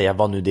man kan säga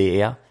vad nu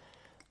det är.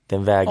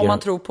 Den vägen, om man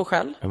tror på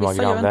själv.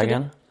 Vissa gör inte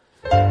det.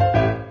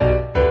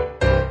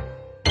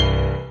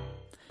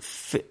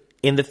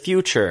 In the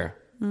future,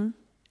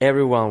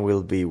 everyone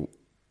will be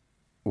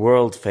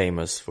world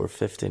famous for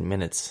 15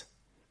 minutes.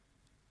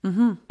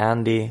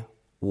 Andy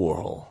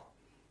Warhol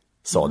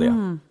sa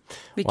det.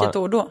 Vilket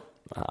år då?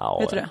 Ja,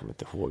 jag kommer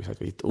inte ihåg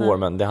exakt vilket år,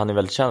 men han är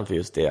väldigt känd för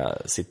just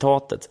det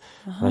citatet.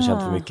 Han är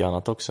känd för mycket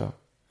annat också.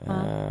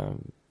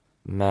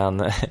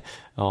 Men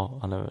ja,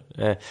 han är,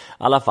 i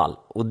alla fall.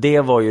 Och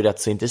det var ju rätt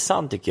så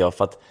intressant tycker jag,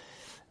 för att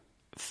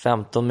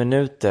 15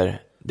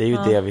 minuter, det är ju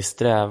det vi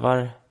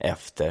strävar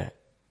efter.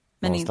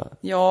 Men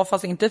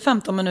fast inte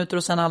 15 minuter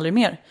och sen aldrig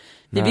mer.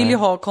 Vi vill ju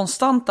ha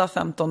konstanta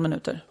 15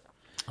 minuter.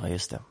 Ja,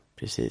 just det.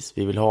 Precis.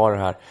 Vi vill ha det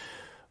här.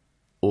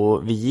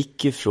 Och vi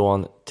gick ju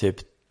från typ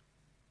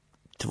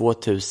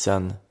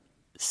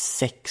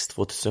 2006,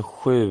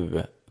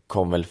 2007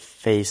 kom väl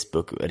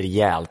Facebook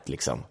rejält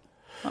liksom.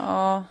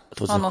 Ja,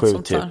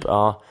 2007 typ.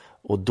 Ja.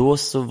 Och då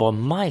så var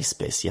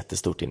MySpace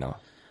jättestort innan.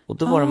 Och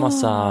då var det en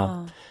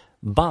massa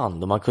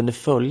band och man kunde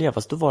följa,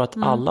 fast då var det att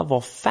alla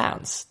var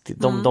fans.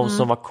 De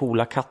som var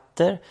coola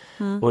katter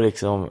och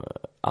liksom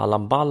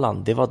Allan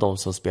Ballan, det var de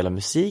som spelade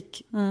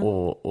musik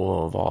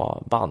och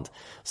var band.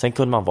 Sen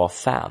kunde man vara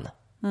fan.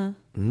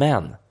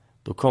 Men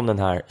då kom den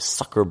här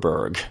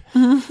Zuckerberg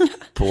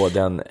på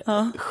den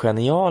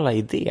geniala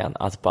idén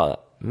att bara,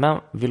 men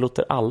vi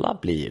låter alla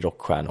bli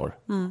rockstjärnor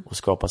och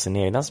skapa sina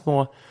egna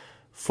små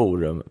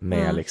forum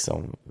med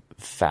liksom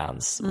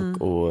fans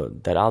och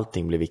där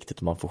allting blir viktigt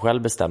och man får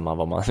själv bestämma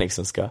vad man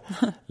liksom ska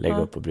lägga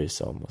upp och bry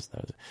sig om och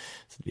sådär.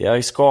 Så vi har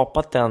ju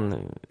skapat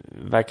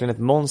verkligen ett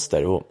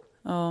monster. Och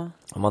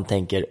om man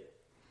tänker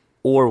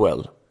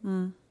Orwell,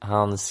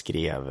 han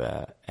skrev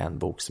en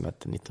bok som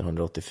heter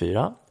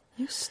 1984.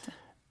 Just det.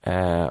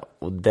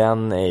 Och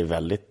den är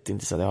väldigt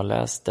intressant. Jag har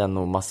läst den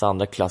och massa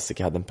andra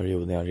klassiker. Jag hade en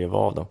period när jag rev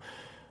av dem.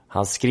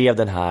 Han skrev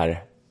den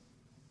här,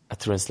 jag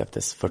tror den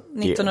släpptes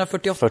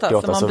 1948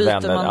 för man så byter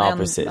vänner. Man ja,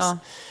 precis.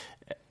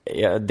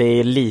 Ja, det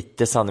är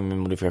lite sanning med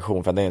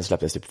modifikation, för den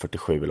släpptes typ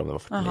 47 eller om det var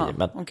 49.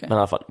 Men i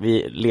alla fall,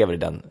 vi lever i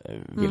den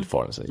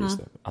villfarelsen just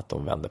nu, att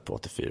de vände på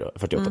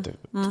 48 till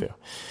 84.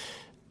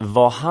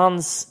 Vad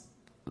han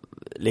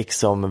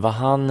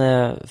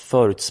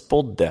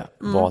förutspådde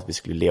var att vi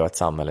skulle leva i ett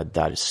samhälle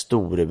där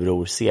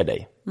storebror ser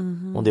dig.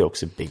 Och det är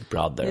också Big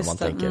Brother, om man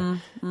tänker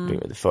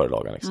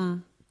förlagen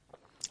liksom.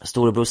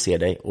 Storebror ser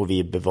dig och vi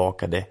är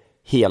bevakade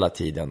hela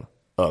tiden,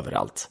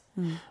 överallt.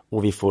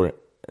 Och vi får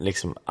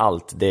liksom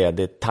allt, det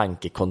är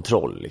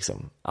tankekontroll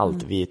liksom.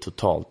 Allt, vi är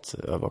totalt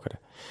övervakade.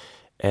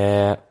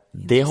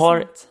 Det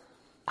har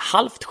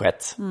halvt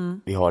skett.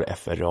 Vi har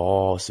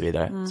FRA och så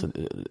vidare.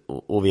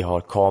 Och vi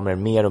har kameror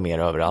mer och mer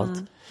överallt.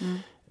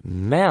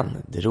 Men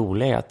det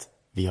roliga är att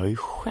vi har ju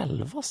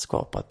själva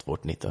skapat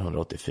vårt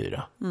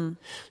 1984.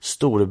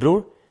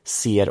 Storebror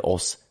ser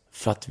oss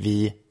för att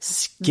vi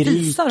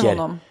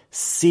skriker,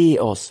 se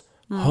oss,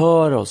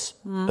 hör oss,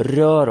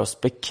 rör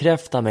oss,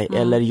 bekräfta mig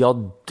eller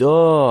jag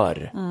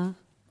dör.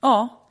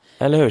 Ja.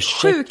 Eller hur?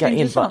 Sjukt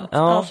intressant.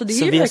 Ja, så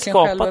vi har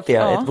skapat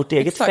vårt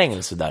eget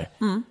fängelse där.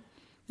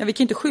 Ja, vi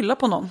kan inte skylla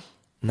på någon.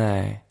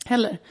 Nej.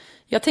 Heller.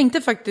 Jag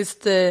tänkte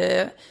faktiskt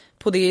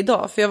på det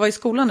idag, för jag var i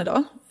skolan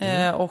idag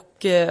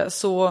och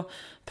så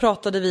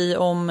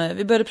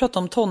vi började prata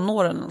om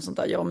tonåren och sånt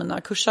där, jag och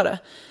mina kursare.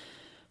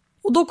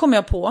 Och då kom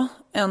jag på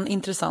en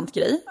intressant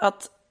grej,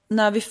 att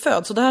när vi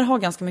föds, och det här har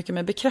ganska mycket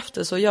med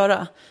bekräftelse att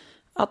göra,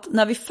 att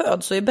när vi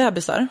föds och är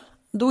bebisar,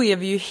 då är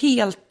vi ju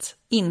helt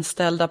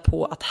inställda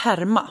på att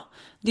härma.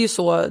 Det är ju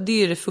så, det är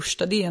ju det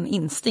första, det är en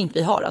instinkt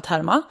vi har att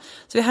härma.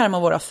 Så vi härmar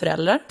våra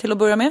föräldrar till att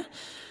börja med,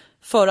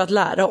 för att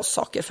lära oss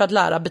saker, för att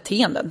lära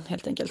beteenden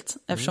helt enkelt,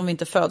 eftersom vi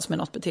inte föds med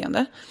något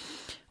beteende.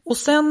 Och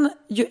sen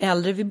ju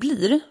äldre vi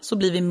blir så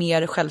blir vi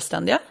mer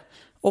självständiga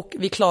och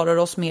vi klarar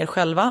oss mer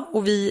själva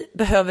och vi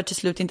behöver till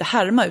slut inte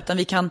härma, utan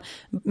vi kan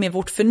med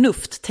vårt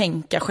förnuft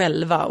tänka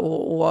själva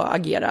och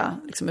agera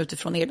liksom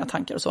utifrån egna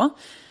tankar och så.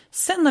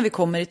 Sen när vi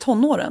kommer i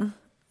tonåren,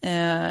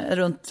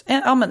 runt, det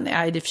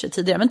är för sig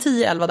tidigare, men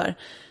 10, 11 där,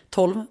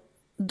 12,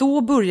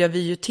 då börjar vi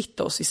ju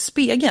titta oss i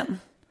spegeln.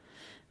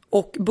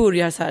 Och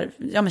börjar så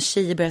här,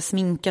 tjejer börjar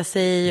sminka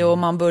sig och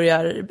man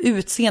börjar,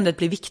 utseendet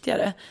blir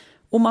viktigare.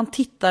 Och man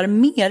tittar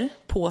mer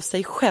på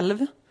sig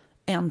själv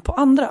än på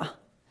andra.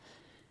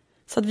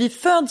 Så att vi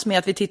föds med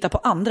att vi tittar på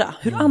andra,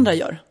 hur andra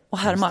gör och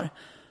härmar.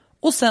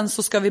 Och sen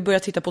så ska vi börja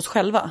titta på oss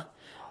själva.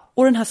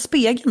 Och den här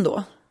spegeln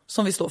då,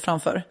 som vi står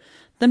framför,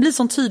 den blir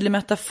som tydlig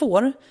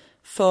metafor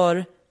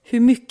för hur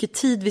mycket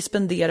tid vi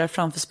spenderar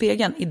framför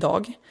spegeln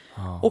idag.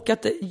 Och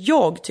att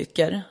jag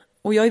tycker,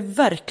 och jag är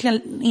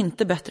verkligen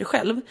inte bättre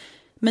själv,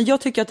 men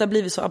jag tycker att det har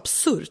blivit så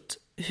absurt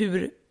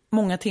hur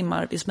många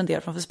timmar vi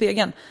spenderar framför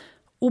spegeln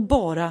och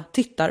bara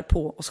tittar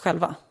på oss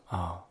själva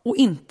och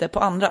inte på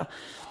andra.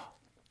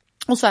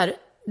 Och så här,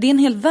 det är en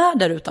hel värld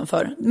där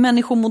utanför.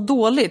 Människor mår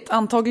dåligt,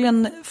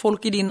 antagligen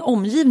folk i din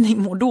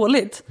omgivning mår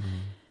dåligt.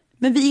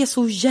 Men vi är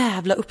så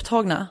jävla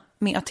upptagna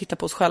med att titta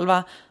på oss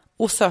själva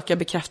och söka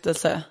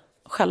bekräftelse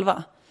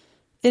själva.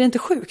 Är det inte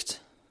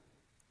sjukt?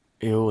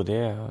 Jo,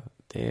 det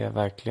är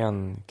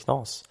verkligen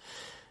knas.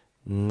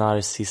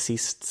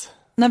 Narcissist.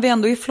 När vi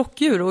ändå är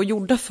flockdjur och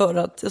gjorda för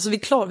att, alltså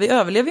vi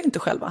överlever ju inte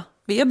själva.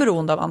 Vi är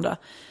beroende av andra.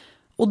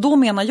 Och då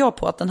menar jag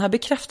på att den här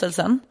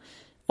bekräftelsen,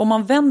 om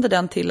man vänder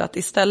den till att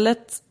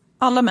istället,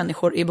 alla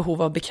människor är i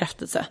behov av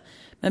bekräftelse.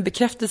 Men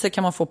bekräftelse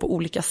kan man få på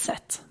olika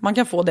sätt. Man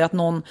kan få det att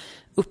någon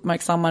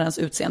uppmärksammar ens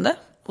utseende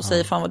och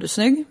säger fan vad du är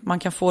snygg. Man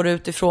kan få det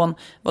utifrån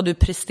vad du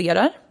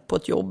presterar på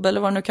ett jobb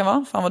eller vad det nu kan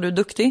vara. Fan vad du är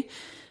duktig.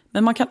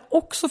 Men man kan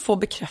också få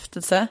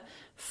bekräftelse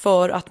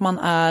för att man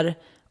är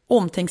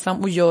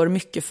omtänksam och gör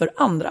mycket för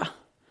andra.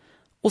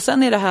 Och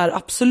sen är det här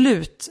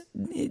absolut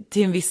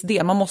till en viss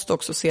del. Man måste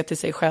också se till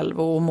sig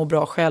själv och må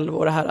bra själv.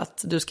 Och det här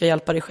att du ska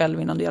hjälpa dig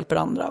själv innan du hjälper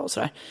andra och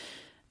sådär.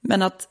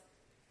 Men att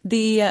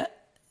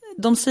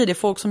de säger det,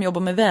 folk som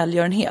jobbar med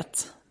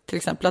välgörenhet till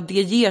exempel, att det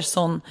ger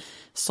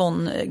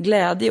sån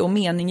glädje och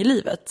mening i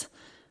livet.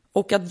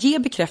 Och att ge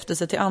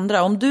bekräftelse till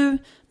andra.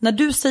 När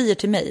du säger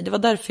till mig, det var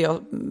därför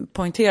jag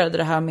poängterade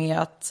det här med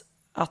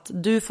att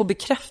du får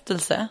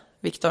bekräftelse,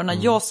 Viktor, när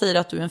jag säger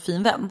att du är en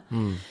fin vän.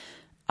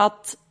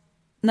 Att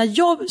när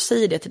jag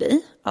säger det till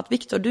dig, att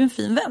Viktor, du är en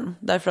fin vän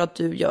därför att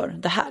du gör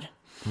det här.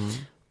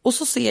 Och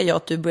så ser jag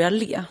att du börjar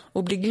le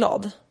och blir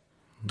glad.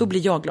 Då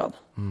blir jag glad.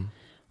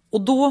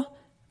 Och då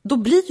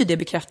blir ju det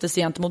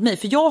bekräftelse gentemot mig,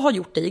 för jag har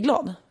gjort dig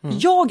glad.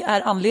 Jag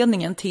är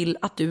anledningen till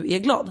att du är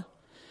glad.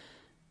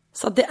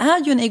 Så det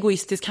är ju en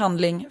egoistisk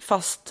handling,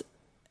 fast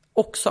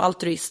också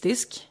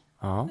altruistisk.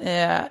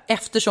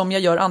 Eftersom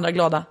jag gör andra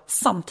glada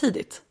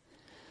samtidigt.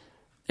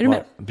 Är du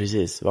med?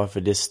 Precis,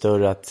 varför det är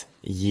större att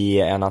ge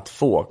än att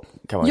få,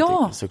 kan man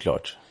tänka,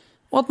 såklart.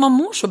 Och att man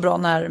mår så bra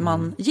när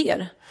man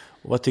ger.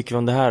 Och vad tycker du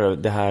om det här?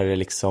 Det här är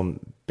liksom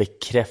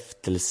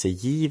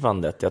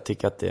bekräftelsegivandet. Jag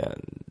tycker att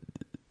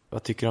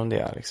vad tycker du om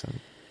det liksom?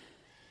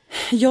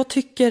 Jag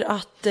tycker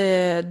att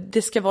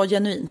det ska vara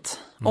genuint.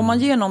 Om man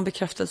ger någon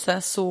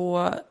bekräftelse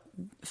så,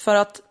 för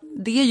att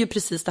det är ju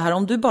precis det här,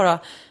 om du bara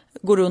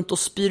går runt och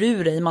spyr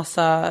ur dig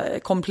massa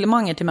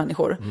komplimanger till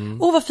människor.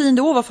 Åh vad fin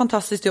du, åh vad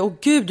fantastisk du är, åh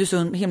gud du är så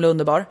himla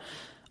underbar.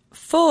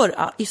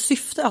 I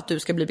syfte att du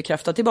ska bli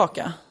bekräftad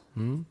tillbaka.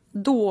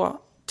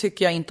 Då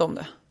tycker jag inte om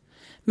det.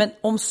 Men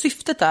om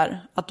syftet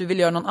är att du vill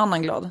göra någon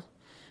annan glad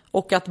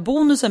och att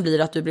bonusen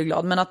blir att du blir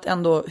glad, men att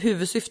ändå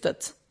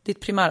huvudsyftet, ditt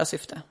primära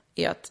syfte,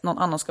 är att någon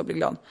annan ska bli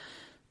glad,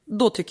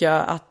 då tycker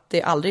jag att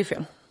det aldrig är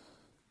fel.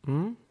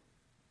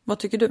 Vad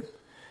tycker du?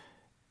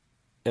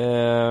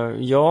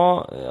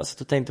 Jag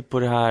tänkte på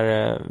det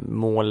här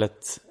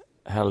målet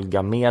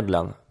helga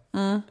medlen.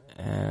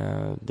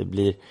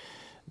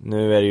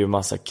 Nu är det ju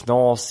massa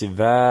knas i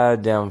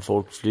världen,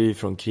 folk flyr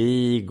från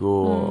krig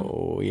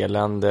och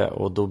elände,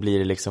 och då blir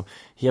det liksom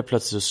helt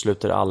plötsligt så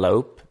slutar alla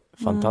upp.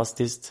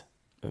 Fantastiskt.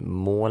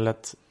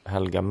 Målet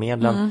helga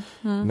medlen,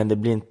 men det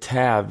blir en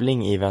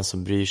tävling i vem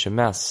som bryr sig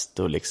mest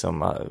och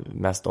liksom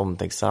mest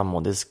omtänksam,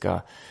 och det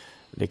ska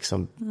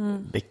liksom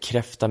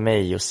bekräfta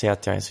mig och säga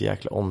att jag är en så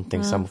jäkla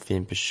omtänksam och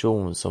fin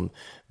person som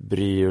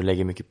bryr och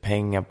lägger mycket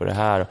pengar på det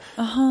här.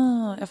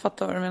 Aha, jag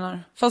fattar vad du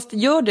menar. Fast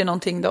gör det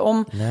någonting då?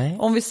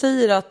 Om vi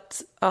säger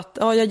att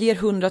jag ger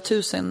 100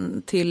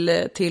 000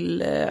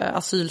 till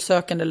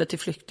asylsökande eller till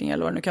flyktingar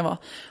eller vad det nu kan vara,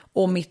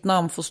 och mitt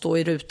namn får stå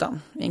i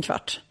rutan i en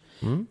kvart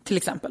till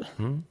exempel.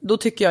 Då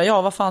tycker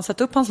jag, vad fan,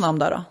 sätt upp hans namn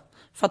där då.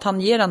 För att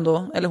han ger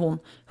ändå, eller hon,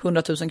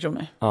 100 000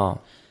 kronor. Ja,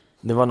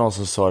 det var någon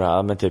som sa det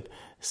här, men typ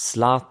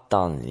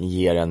Zlatan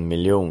ger 1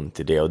 miljon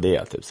till det och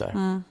det, typ så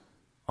här.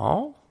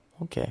 Ja,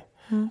 okej.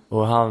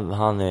 Och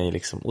han är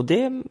liksom, och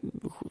det är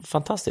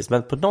fantastiskt,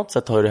 men på något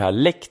sätt har ju det här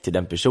läckt till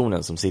den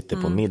personen som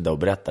sitter på middag och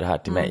berättar det här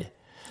till mig.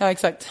 Ja,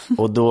 exakt.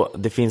 Och då,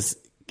 det finns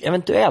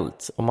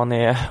eventuellt,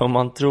 om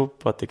man tror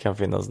på att det kan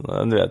finnas,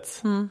 du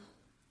vet,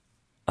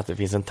 att det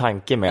finns en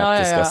tanke med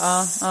att det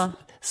ska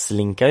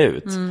slinka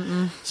ut.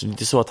 Så det är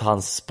inte så att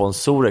hans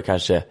sponsorer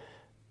kanske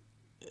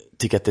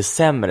tycker att det är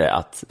sämre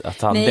att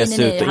han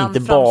dessutom han inte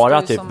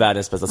bara typ som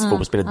världens bästa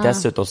fotbollsspelare,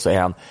 dessutom så är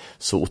han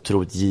så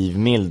otroligt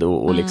givmild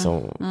och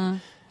liksom...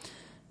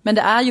 Men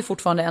det är ju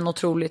fortfarande en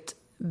otroligt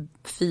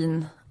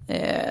fin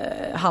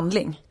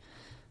handling.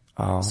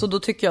 Så då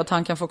tycker jag att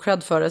han kan få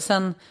cred för det.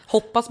 Sen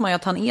hoppas man ju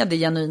att han är det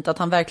genuint, att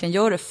han verkligen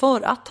gör det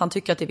för att han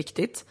tycker att det är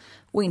viktigt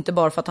och inte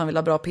bara för att han vill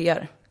ha bra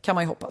PR. Kan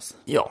man ju hoppas.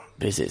 Ja,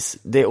 precis.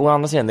 Å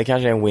andra sidan, det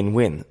kanske är en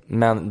win-win.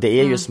 Men det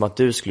är ju som att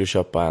du skulle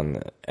köpa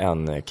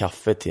en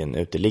kaffe till en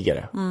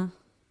uteliggare.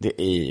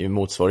 Det är ju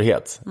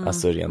motsvarighet.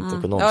 Alltså rent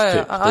ekonomiskt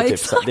typ. Ja,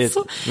 det är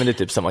typ men det är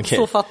typ samma grej.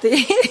 Så fattig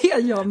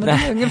är jag, men det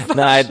är ungefär.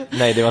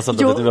 Nej, det var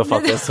sånt att du var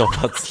fattig så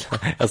pass.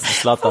 Alltså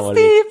Zlatan var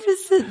det är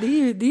precis,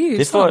 det är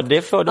ju sant. Det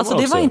är fördomar alltså,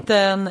 det var också.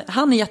 Inte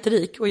han är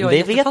jätterik och jag är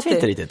jättefattig. Det vet vi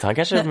inte riktigt. Han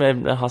kanske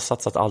har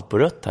satsat allt på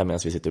rött här medan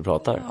vi sitter och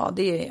pratar. Ja,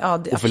 det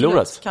är och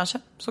förlorat. Kanske,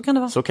 så kan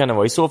det vara. Så kan det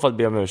vara. I så fall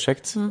ber jag om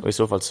ursäkt. Och i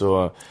så fall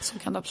så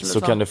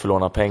kan du få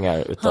låna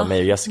pengar utav mig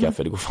och Jessica,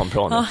 för det går fan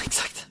bra nu. Ja,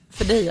 exakt.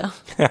 För dig, ja.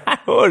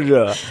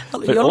 Hörru!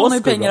 Jag lånar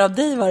ju pengar av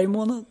dig varje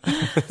månad.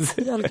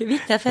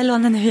 Viktigt för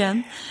låna nu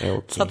igen.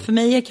 Okay. Så att för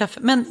mig är kaffe...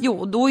 Men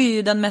då är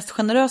ju den mest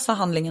generösa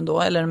handlingen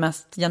då, eller den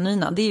mest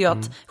genuina, det är ju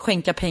att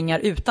skänka pengar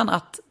utan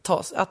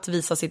att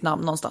visa sitt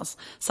namn någonstans.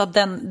 Så att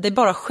det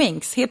bara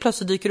skänks. Helt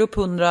plötsligt dyker upp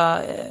 100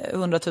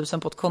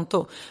 000 på ett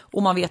konto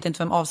och man vet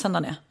inte vem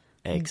avsändaren är.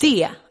 Exakt.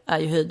 Det är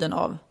ju höjden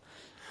av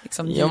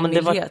liksom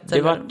givmildhet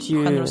det var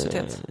ju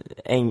generositet.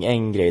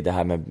 En grej det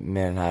här med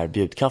den här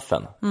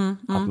bjudkaffen.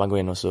 Att man går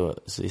in och så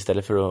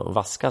istället för att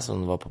vaska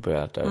som var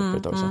populärt där för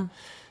ett tag sedan,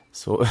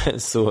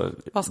 så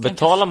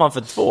betalar man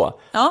för 2.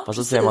 Och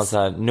så säger man så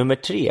här, nummer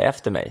 3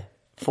 efter mig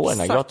får den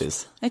här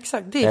gratis.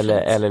 Exakt, det är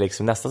eller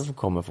liksom nästa som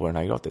kommer får den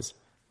här gratis.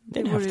 Det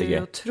är en häftig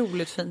grej.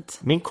 Otroligt fint.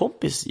 Min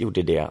kompis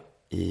gjorde det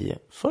i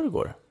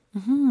förrgår.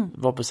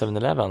 Var på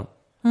 7-Eleven.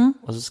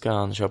 Och så ska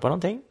han köpa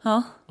någonting.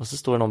 Och så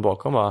står det någon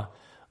bakom bara.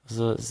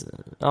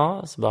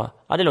 Och så bara,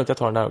 det är lugnt, jag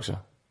tar den där också.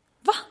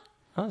 Va?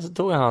 Ja, så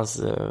tog jag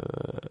hans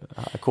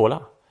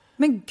cola.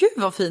 Men gud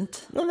vad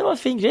fint. Ja, det var en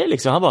fin grej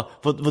liksom. Han bara,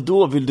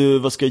 vadå,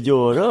 vad ska jag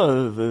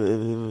göra?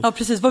 Ja,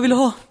 precis, vad vill du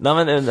ha?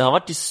 Nej, men han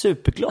var ju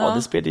superglad.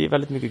 Det spelade ju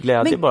väldigt mycket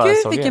glädje. Men bara gud,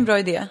 vilken bra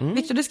idé.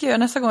 Victor, det ska jag göra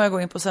nästa gång jag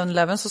går in på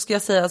 7-Eleven. Så ska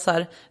jag säga så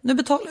här, nu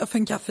betalar jag för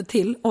en kaffe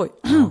till.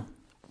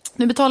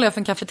 Nu betalar jag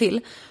för en kaffe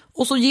till.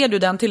 Och så ger du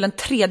den till den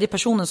 3:e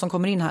personen som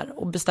kommer in här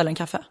och beställer en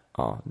kaffe.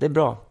 Ja, det är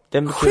bra. Det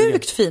är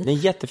sjukt fint. Det är en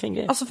jättefin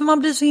grej. Alltså, för man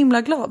blir så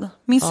himla glad.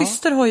 Min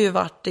syster har ju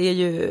varit,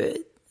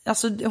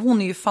 alltså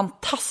hon är ju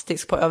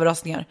fantastisk på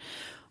överraskningar.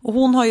 Och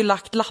hon har ju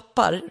lagt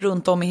lappar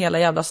runt om i hela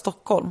jävla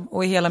Stockholm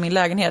och i hela min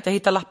lägenhet. Jag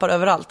hittar lappar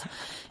överallt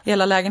i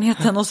hela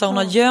lägenheten. Och så hon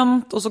har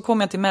gömt. Och så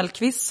kom jag till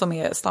Mellqvist som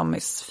är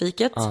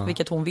stammisfiket,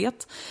 vilket hon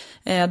vet,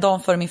 dagen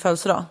före min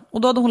födelsedag.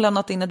 Och då hade hon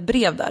lämnat in ett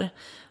brev där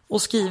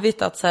och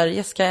skrivit att så här,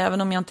 Jessica,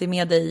 även om jag inte är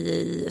med dig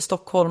i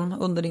Stockholm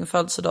under din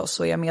födelsedag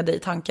så är jag med dig i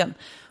tanken.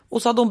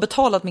 Och så hade hon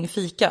betalat min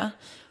fika.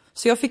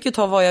 Så jag fick ju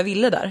ta vad jag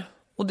ville där.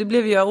 Och det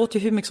blev ju, jag åt ju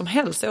hur mycket som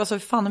helst. Jag var så,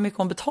 fan hur mycket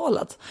hon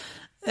betalat.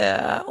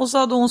 Och så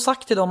hade hon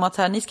sagt till dem att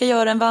här, ni ska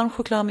göra en varm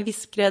choklad med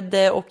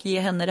vispgrädde och ge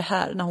henne det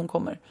här när hon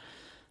kommer.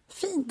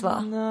 Fint,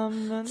 va?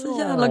 Så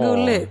jävla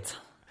gulligt.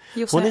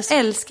 Jag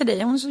älskar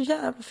dig, hon är så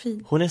jävla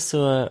fin. Hon är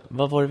så,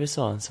 vad var det vi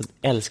sa? Så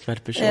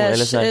älskvärd person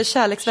eller så här,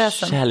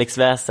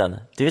 kärleksväsen.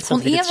 Du vet,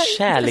 sånt litet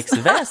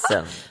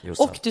kärleksväsen.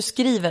 Och du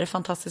skriver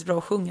fantastiskt bra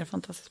och sjunger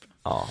fantastiskt bra.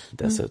 Ja,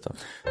 dessutom.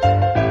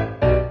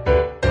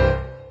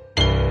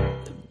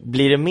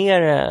 Blir det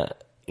mer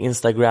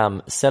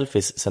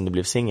Instagram-selfies sen du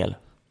blev singel?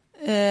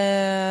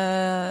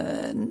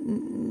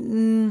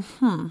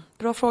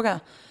 Bra fråga.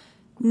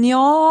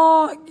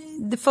 Ja,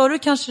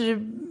 förut kanske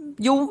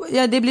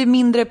det blir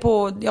mindre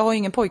på, jag har ju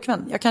ingen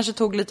pojkvän. Jag kanske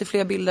tog lite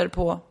fler bilder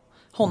på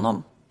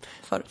honom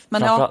förut.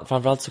 Men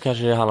framförallt så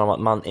kanske det handlar om att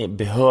man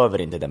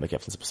behöver inte den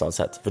bekräftelsen på samma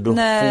sätt. För då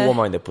får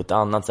man det på ett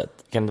annat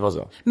sätt. Kan det vara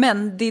så?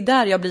 Men det är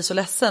där jag blir så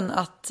ledsen,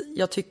 att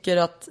jag tycker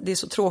att det är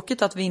så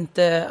tråkigt att vi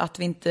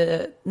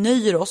inte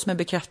nöjer oss med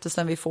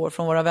bekräftelsen vi får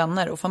från våra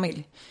vänner och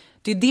familj.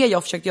 Det är det jag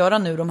har försökt göra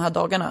nu de här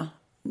dagarna.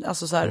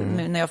 Alltså så här,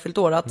 när jag har fyllt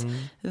år, att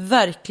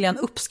verkligen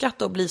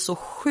uppskatta och bli så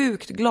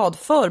sjukt glad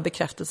för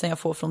bekräftelsen jag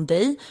får från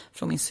dig,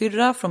 från min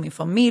syrra, från min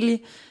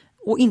familj,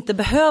 och inte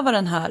behöva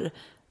den här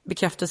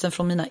bekräftelsen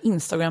från mina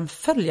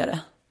Instagram-följare.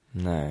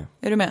 Nej.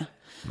 Är du med?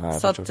 Nej,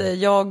 så att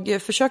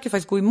jag försöker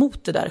faktiskt gå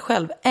emot det där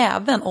själv,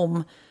 även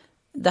om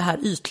det här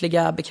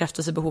ytliga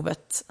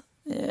bekräftelsebehovet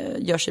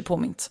gör sig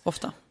påmint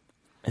ofta.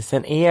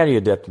 Sen är det ju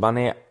det att man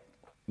är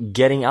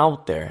getting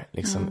out there,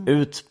 liksom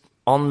ut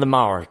on the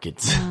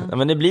market.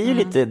 Men det blir ju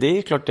lite, det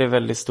är klart det är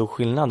väldigt stor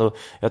skillnad. Och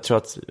jag tror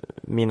att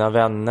mina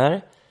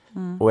vänner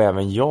och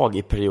även jag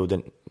i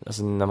perioden,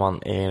 alltså när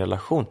man är i en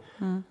relation,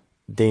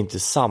 det är inte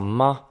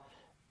samma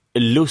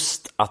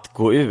lust att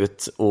gå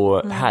ut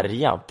och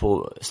härja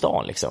på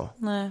stan liksom.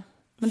 Nej.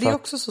 Men det är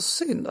också så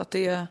synd att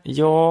det är...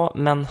 Ja,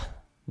 men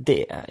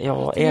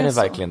är det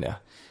verkligen det?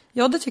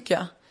 Ja, det tycker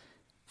jag.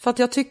 För att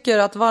jag tycker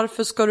att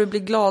varför ska du bli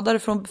gladare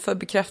för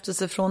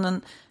bekräftelse från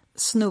en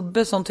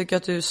snubbe som tycker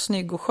att du är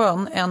snygg och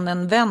skön än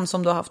en vän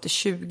som du har haft i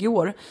 20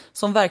 år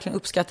som verkligen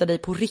uppskattar dig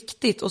på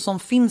riktigt och som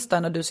finns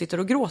där när du sitter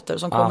och gråter,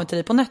 som kommer till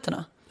dig på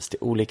nätterna. Det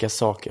är olika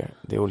saker.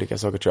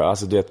 Tror jag.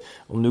 Alltså du vet,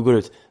 om du går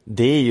ut,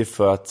 det är ju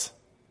för att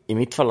i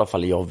mitt fall i alla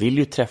fall, jag vill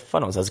ju träffa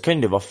någon. Så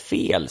kan det vara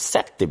fel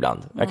sätt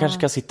ibland. Jag kanske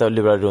ska sitta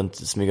och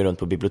smyga runt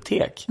på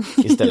bibliotek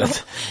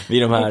istället.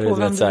 Vid de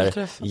här, så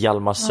här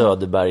Hjalmar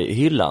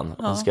Söderberg-hyllan.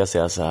 Och ska jag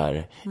säga så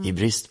här, i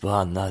brist på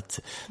annat.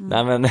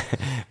 Nej men,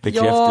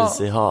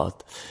 bekräftelse i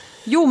hat.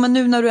 Jo, men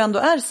nu när du ändå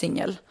är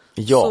singel,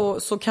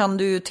 så kan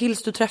du,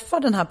 tills du träffar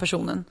den här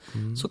personen,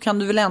 så kan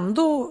du väl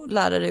ändå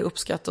lära dig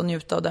uppskatta och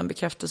njuta av den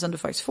bekräftelsen du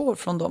faktiskt får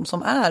från dem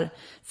som är.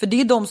 För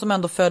det är de som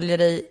ändå följer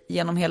dig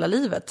genom hela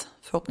livet,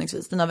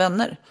 förhoppningsvis, dina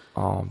vänner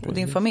och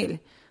din familj.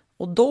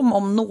 Och de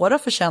om några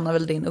förtjänar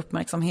väl din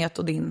uppmärksamhet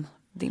och din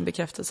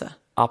bekräftelse.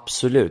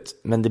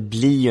 Absolut, men det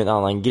blir ju en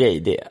annan grej.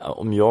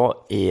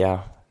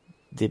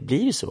 Det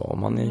blir ju så, om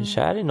man är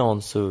kär i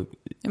någon så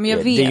det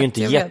är ju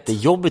inte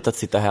jättejobbigt att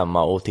sitta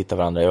hemma och titta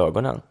varandra i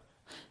ögonen.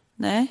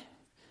 Nej,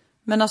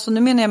 men alltså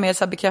nu menar jag mer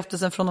så här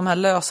bekräftelsen från de här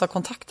lösa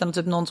kontakterna,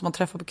 typ någon som man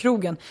träffar på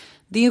krogen.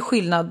 Det är en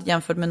skillnad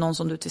jämfört med någon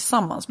som du är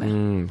tillsammans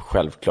med.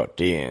 Självklart,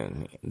 det är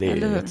en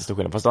jättestor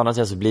skillnad. Fast å andra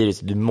sidan så blir det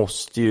så, du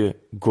måste ju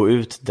gå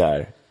ut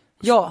där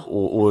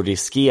och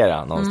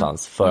riskera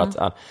någonstans. För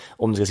att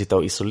om du ska sitta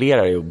och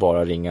isolera dig och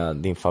bara ringa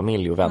din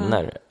familj och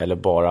vänner eller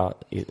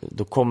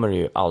då kommer du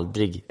ju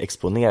aldrig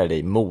exponera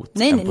dig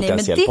mot en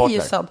potentiell partner. Nej, men det är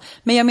ju sant.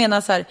 Men jag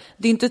menar så här,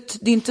 det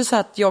är inte så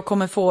att jag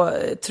kommer få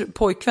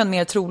pojkvän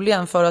mer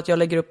troligen för att jag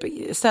lägger upp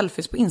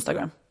selfies på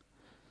Instagram.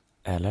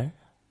 Eller?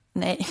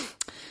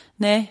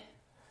 Nej,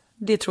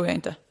 det tror jag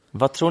inte.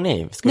 Vad tror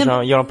ni? Ska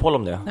vi göra en poll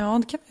om det?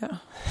 Ja, det kan vi göra.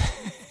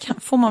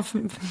 Får man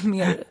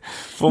mer?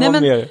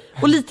 Mer?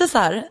 Och lite så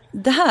här,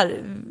 det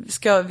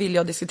här vill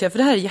jag diskutera, för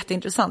det här är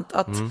jätteintressant.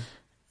 Att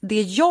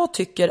det jag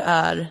tycker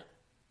är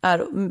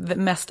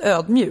mest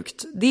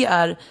ödmjukt, det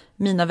är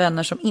mina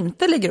vänner som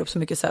inte lägger upp så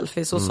mycket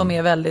selfies och som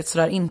är väldigt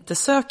sådär, inte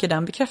söker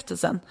den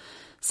bekräftelsen.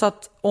 Så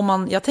att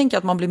jag tänker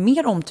att man blir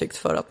mer omtyckt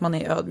för att man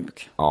är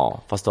ödmjuk.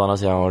 Ja, fast å andra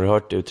sidan har du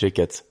hört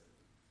uttrycket,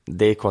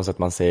 det är konstigt att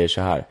man säger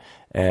så här,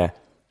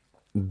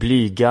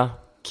 blyga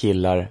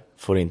killar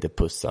får inte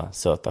pussa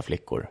söta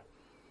flickor.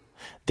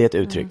 Det är ett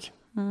uttryck.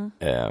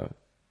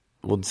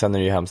 Och sen är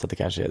det ju hemskt att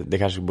det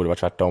kanske borde vara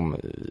tvärtom.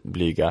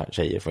 Blyga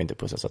tjejer får inte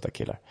pussa söta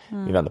killar.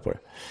 Vi vänder på det.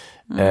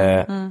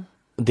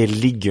 Det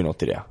ligger ju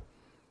något i det.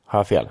 Har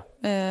jag fel?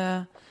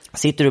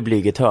 Sitter du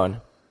blyg i ett hörn,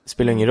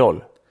 spelar ingen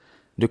roll.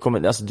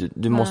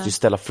 Du måste ju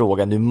ställa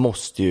frågan. Du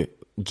måste ju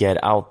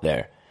get out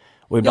there.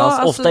 Och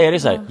ibland, ofta är det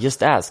så här,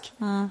 just ask.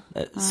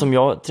 Som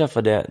jag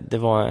träffade, det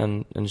var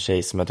en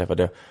tjej som jag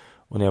träffade.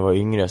 Och när jag var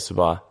yngre så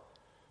bara,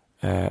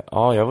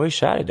 jag var ju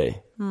kär i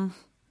dig.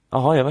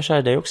 Jaha, jag var kär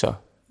i dig också.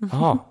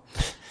 Jaha.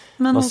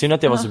 Vad synd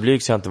att jag var så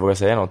blyg så jag inte vågade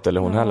säga något,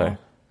 eller hon heller.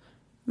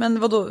 Men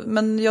vadå?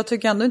 Men jag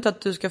tycker ändå inte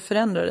att du ska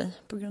förändra dig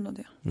på grund av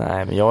det.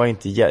 Nej, men jag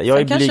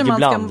är blyg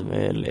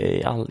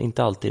ibland.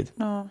 Inte alltid.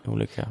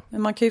 Olika.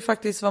 Men man kan ju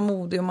faktiskt vara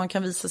modig och man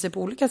kan visa sig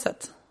på olika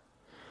sätt.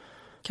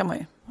 Kan man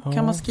ju.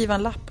 Kan man skriva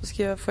en lapp och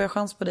skriva, får jag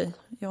chans på dig?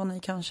 Ja, nej,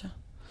 kanske.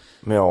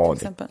 Men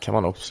det kan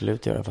man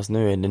absolut göra. Fast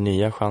nu är den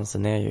nya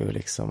chansen är ju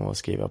liksom att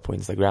skriva på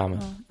Instagram.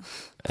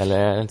 Eller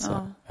är det inte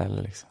så?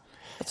 Eller liksom.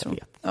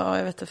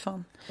 Jag vet inte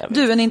fan.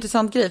 Du, en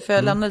intressant grej, för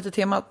jag lämnar lite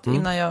temat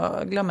innan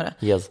jag glömmer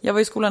det. Yes. Jag var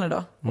i skolan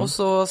idag och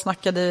så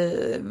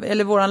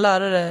våran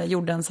lärare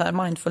gjorde en så här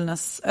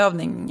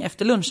mindfulness-övning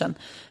efter lunchen.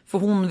 För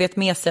hon vet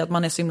med sig att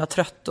man är så himla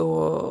trött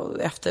och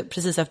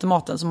precis efter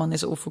maten, så man är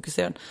så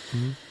ofokuserad.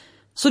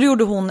 Så då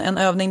gjorde hon en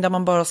övning där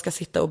man bara ska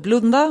sitta och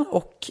blunda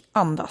och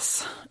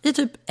andas i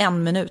typ 1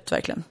 minut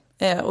verkligen.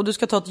 Och du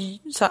ska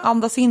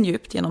andas in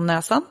djupt genom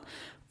näsan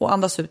och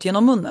andas ut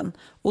genom munnen.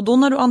 Och då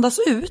när du andas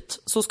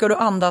ut så ska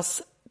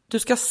du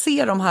ska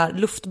se de här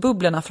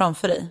luftbubblorna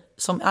framför dig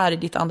som är i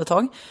ditt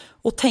andetag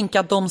och tänka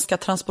att de ska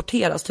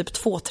transporteras typ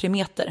 2-3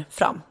 meter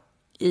fram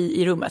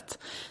i rummet.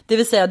 Det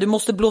vill säga, du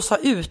måste blåsa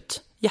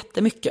ut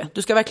jättemycket.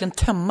 Du ska verkligen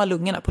tömma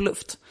lungorna på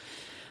luft.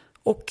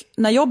 Och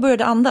när jag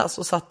började andas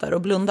och satt där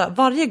och blunda,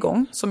 varje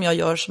gång som jag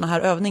gör såna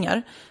här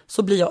övningar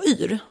så blir jag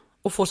yr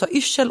och får så här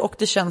yrsel, och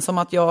det känns som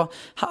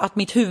att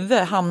mitt huvud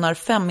hamnar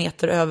 5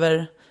 meter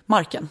över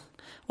marken.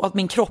 Och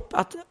att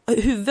att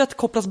huvudet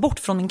kopplas bort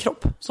från min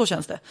kropp. Så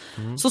känns det.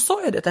 Så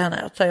sa jag det till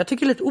henne, att jag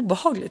tycker det är lite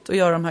obehagligt att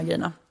göra de här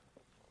grejerna.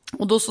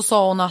 Och då så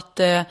sa hon att,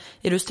 är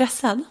du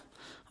stressad?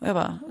 Och jag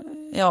bara,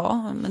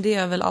 ja, men det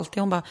är väl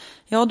alltid. Hon bara,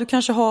 ja, det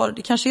kanske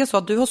är så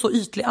att du har så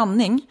ytlig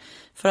andning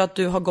för att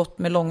du har gått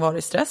med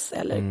långvarig stress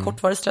eller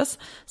kortvarig stress,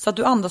 så att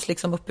du andas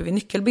liksom uppe vid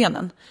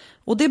nyckelbenen.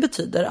 Och det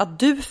betyder att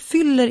du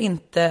fyller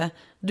inte,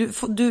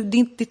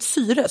 ditt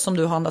syre som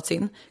du har andats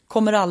in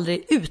kommer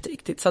aldrig ut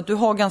riktigt. Så att du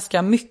har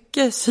ganska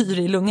mycket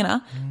syre i lungorna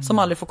som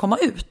aldrig får komma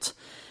ut.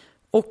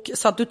 Och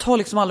så att du tar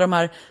liksom alla de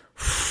här,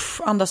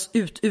 andas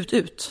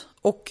ut.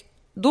 Och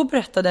då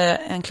berättade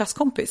en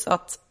klasskompis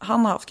att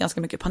han har haft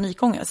ganska mycket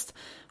panikångest.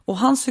 Och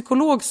hans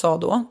psykolog sa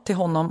då till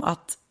honom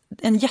att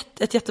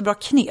ett jättebra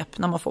knep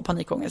när man får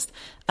panikångest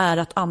är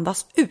att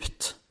andas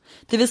ut.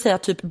 Det vill säga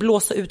typ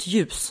blåsa ut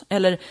ljus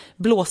eller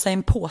blåsa i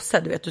en påse.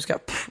 Du vet, du ska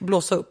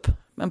blåsa upp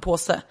en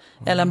påse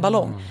eller en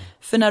ballong.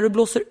 För när du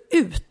blåser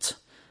ut,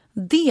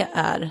 det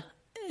är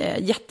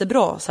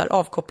jättebra så här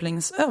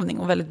avkopplingsövning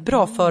och väldigt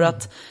bra för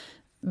att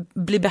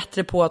bli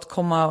bättre på att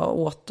komma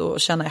åt och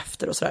känna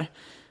efter och sådär.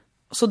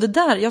 Så det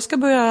där, jag ska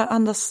börja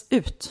andas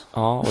ut.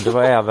 Ja, och det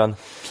var även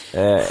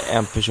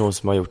en person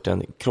som har gjort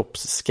en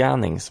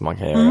kroppsscanning som man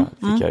kan göra,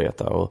 fick jag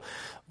veta. Och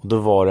då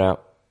var det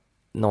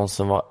någon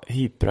som var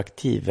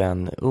hyperaktiv,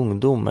 en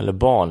ungdom eller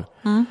barn.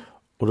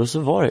 Och då så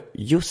var det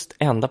just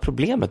enda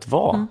problemet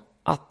var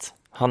att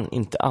han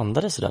inte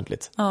andades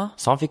ordentligt.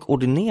 Så han fick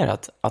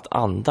ordinerat att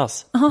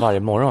andas varje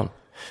morgon.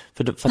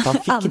 För att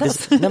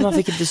han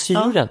fick inte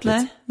syre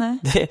ordentligt.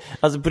 Nej.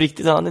 Alltså på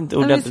riktigt, han hade inte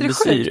ordentligt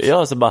syre.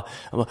 Ja, så bara...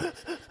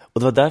 Och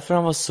det var därför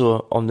han var så,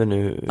 om det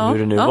nu, hur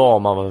det nu var,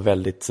 om han var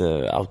väldigt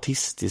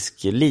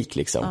autistisk lik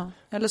liksom. Ja.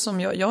 Eller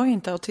som jag är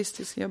inte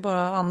autistisk, jag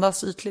bara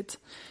andas ytligt.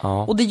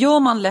 Ja. Och det gör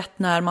man lätt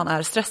när man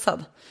är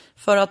stressad.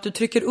 För att du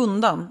trycker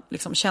undan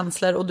liksom,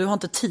 känslor och du har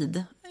inte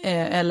tid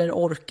eller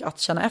ork att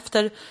känna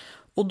efter.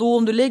 Och då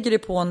om du lägger dig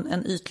på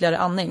en ytligare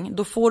andning,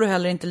 då får du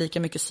heller inte lika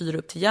mycket syre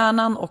upp till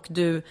hjärnan och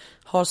du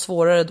har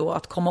svårare då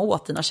att komma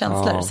åt dina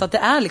känslor. Ja. Så att det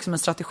är liksom en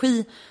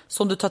strategi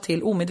som du tar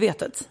till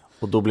omedvetet.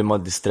 Och då blir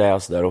man disträ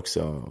och sådär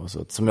också. Och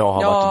så, som jag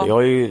har varit. Jag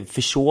har ju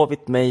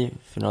försovit mig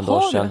för några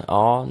dagar sedan.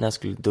 Ja, när jag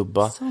skulle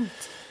dubba. Sånt.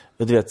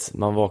 Och du vet,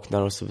 man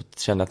vaknar och så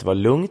känner att det var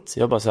lugnt.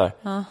 Jag bara så här,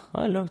 ja det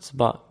är lugnt. Så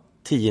bara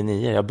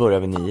 10-9, jag börjar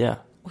vid 9.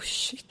 Oh,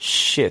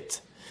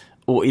 shit.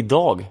 Och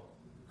idag,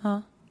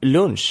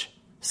 lunch.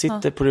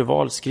 Sitter på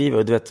Rival, skriver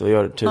och du vet, och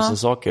gör 1000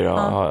 saker. Jag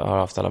har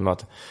haft alla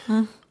möten.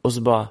 Och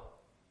så bara,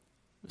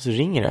 så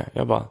ringer det.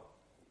 Jag bara,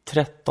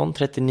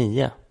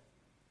 13:39.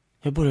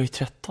 Jag börjar ju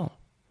 13.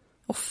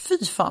 Åh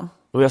fy fan.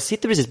 Och jag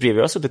sitter precis bredvid,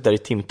 jag har suttit där i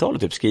timtal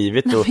och typ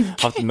skrivit och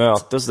haft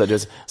möte och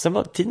sådär. Sen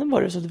var tiden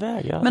bara så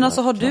iväg. Men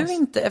alltså har du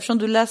inte, eftersom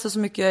du läser så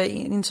mycket,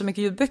 inte så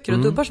mycket ljudböcker och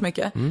dubbar så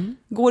mycket,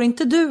 går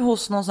inte du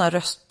hos någon sån här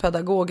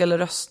röstpedagog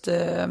eller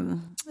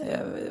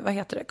vad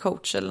heter det,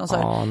 coach eller något så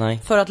här,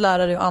 för att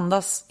lära dig att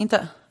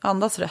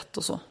andas rätt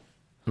och så?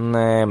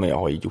 Nej, men jag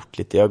har ju gjort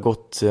lite, jag har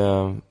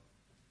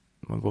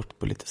gått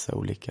på lite så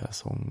olika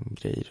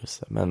sånggrejer och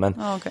så. Men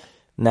okay.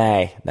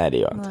 nej, det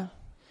gör jag inte.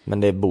 Men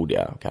det borde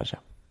jag kanske.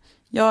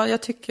 Ja,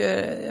 jag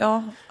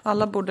tycker,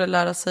 alla borde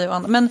lära sig att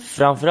andas. Men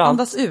framförallt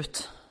andas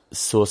ut.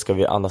 Så ska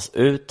vi andas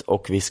ut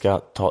och vi ska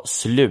ta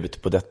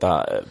slut på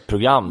detta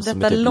program detta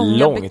som är typ långa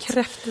långt.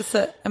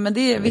 Bekräftelse. Men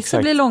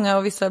vissa blir långa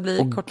och vissa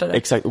blir kortare.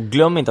 Exakt, och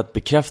glöm inte att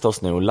bekräfta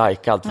oss nu och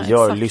like allt vi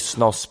gör,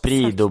 lyssna och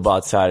sprid och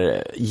bara så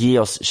här, ge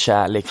oss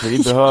kärlek, för vi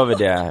behöver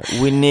det.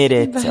 We need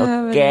it,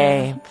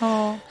 okej?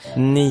 Ja.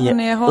 Ni är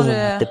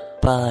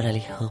underbara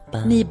allihopa.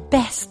 Ni är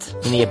bäst.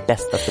 Ni är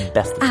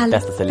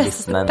bästaste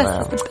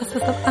lyssnarna.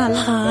 Bästaste av alla.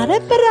 Ha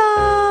det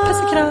bra.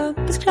 Puss och kram.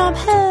 Puss och kram,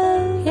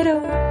 hej.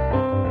 Hejdå.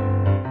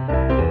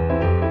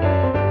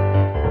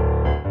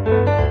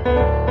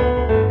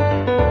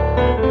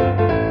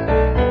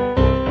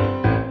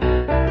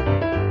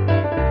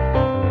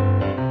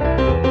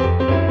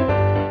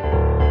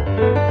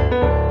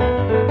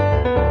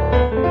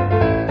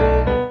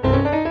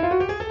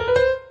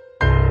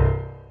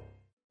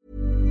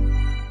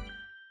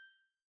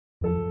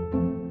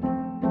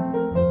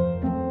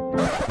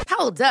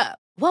 Hold up.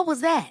 What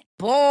was that?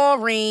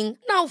 Boring.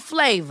 No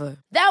flavor.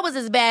 That was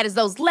as bad as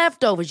those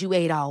leftovers you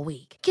ate all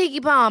week.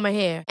 Keke Palmer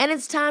here, and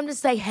it's time to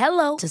say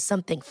hello to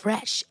something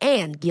fresh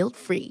and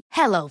guilt-free.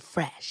 Hello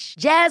Fresh.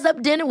 Jazz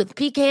up dinner with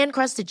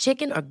pecan-crusted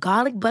chicken or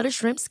garlic butter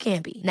shrimp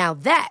scampi. Now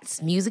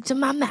that's music to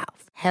my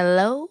mouth.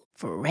 Hello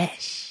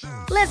Fresh.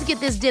 Let's get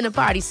this dinner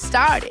party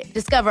started.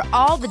 Discover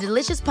all the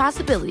delicious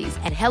possibilities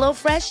at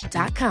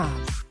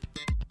hellofresh.com.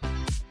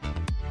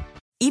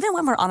 Even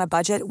when we're on a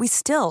budget, we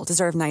still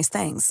deserve nice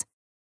things.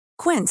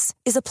 Quince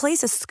is a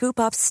place to scoop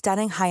up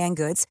stunning high-end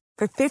goods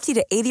for 50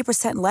 to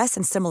 80% less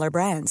than similar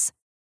brands.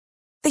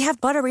 They have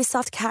buttery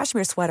soft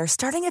cashmere sweaters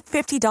starting at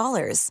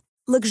 $50,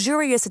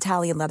 luxurious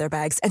Italian leather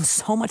bags, and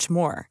so much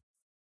more.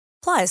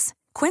 Plus,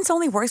 Quince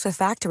only works with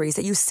factories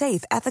that use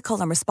safe,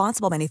 ethical, and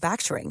responsible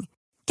manufacturing.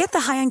 Get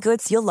the high-end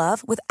goods you'll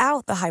love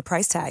without the high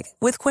price tag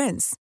with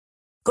Quince.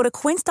 Go to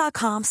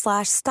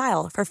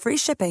quince.com/style for free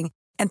shipping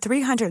and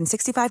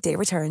 365-day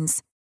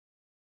returns.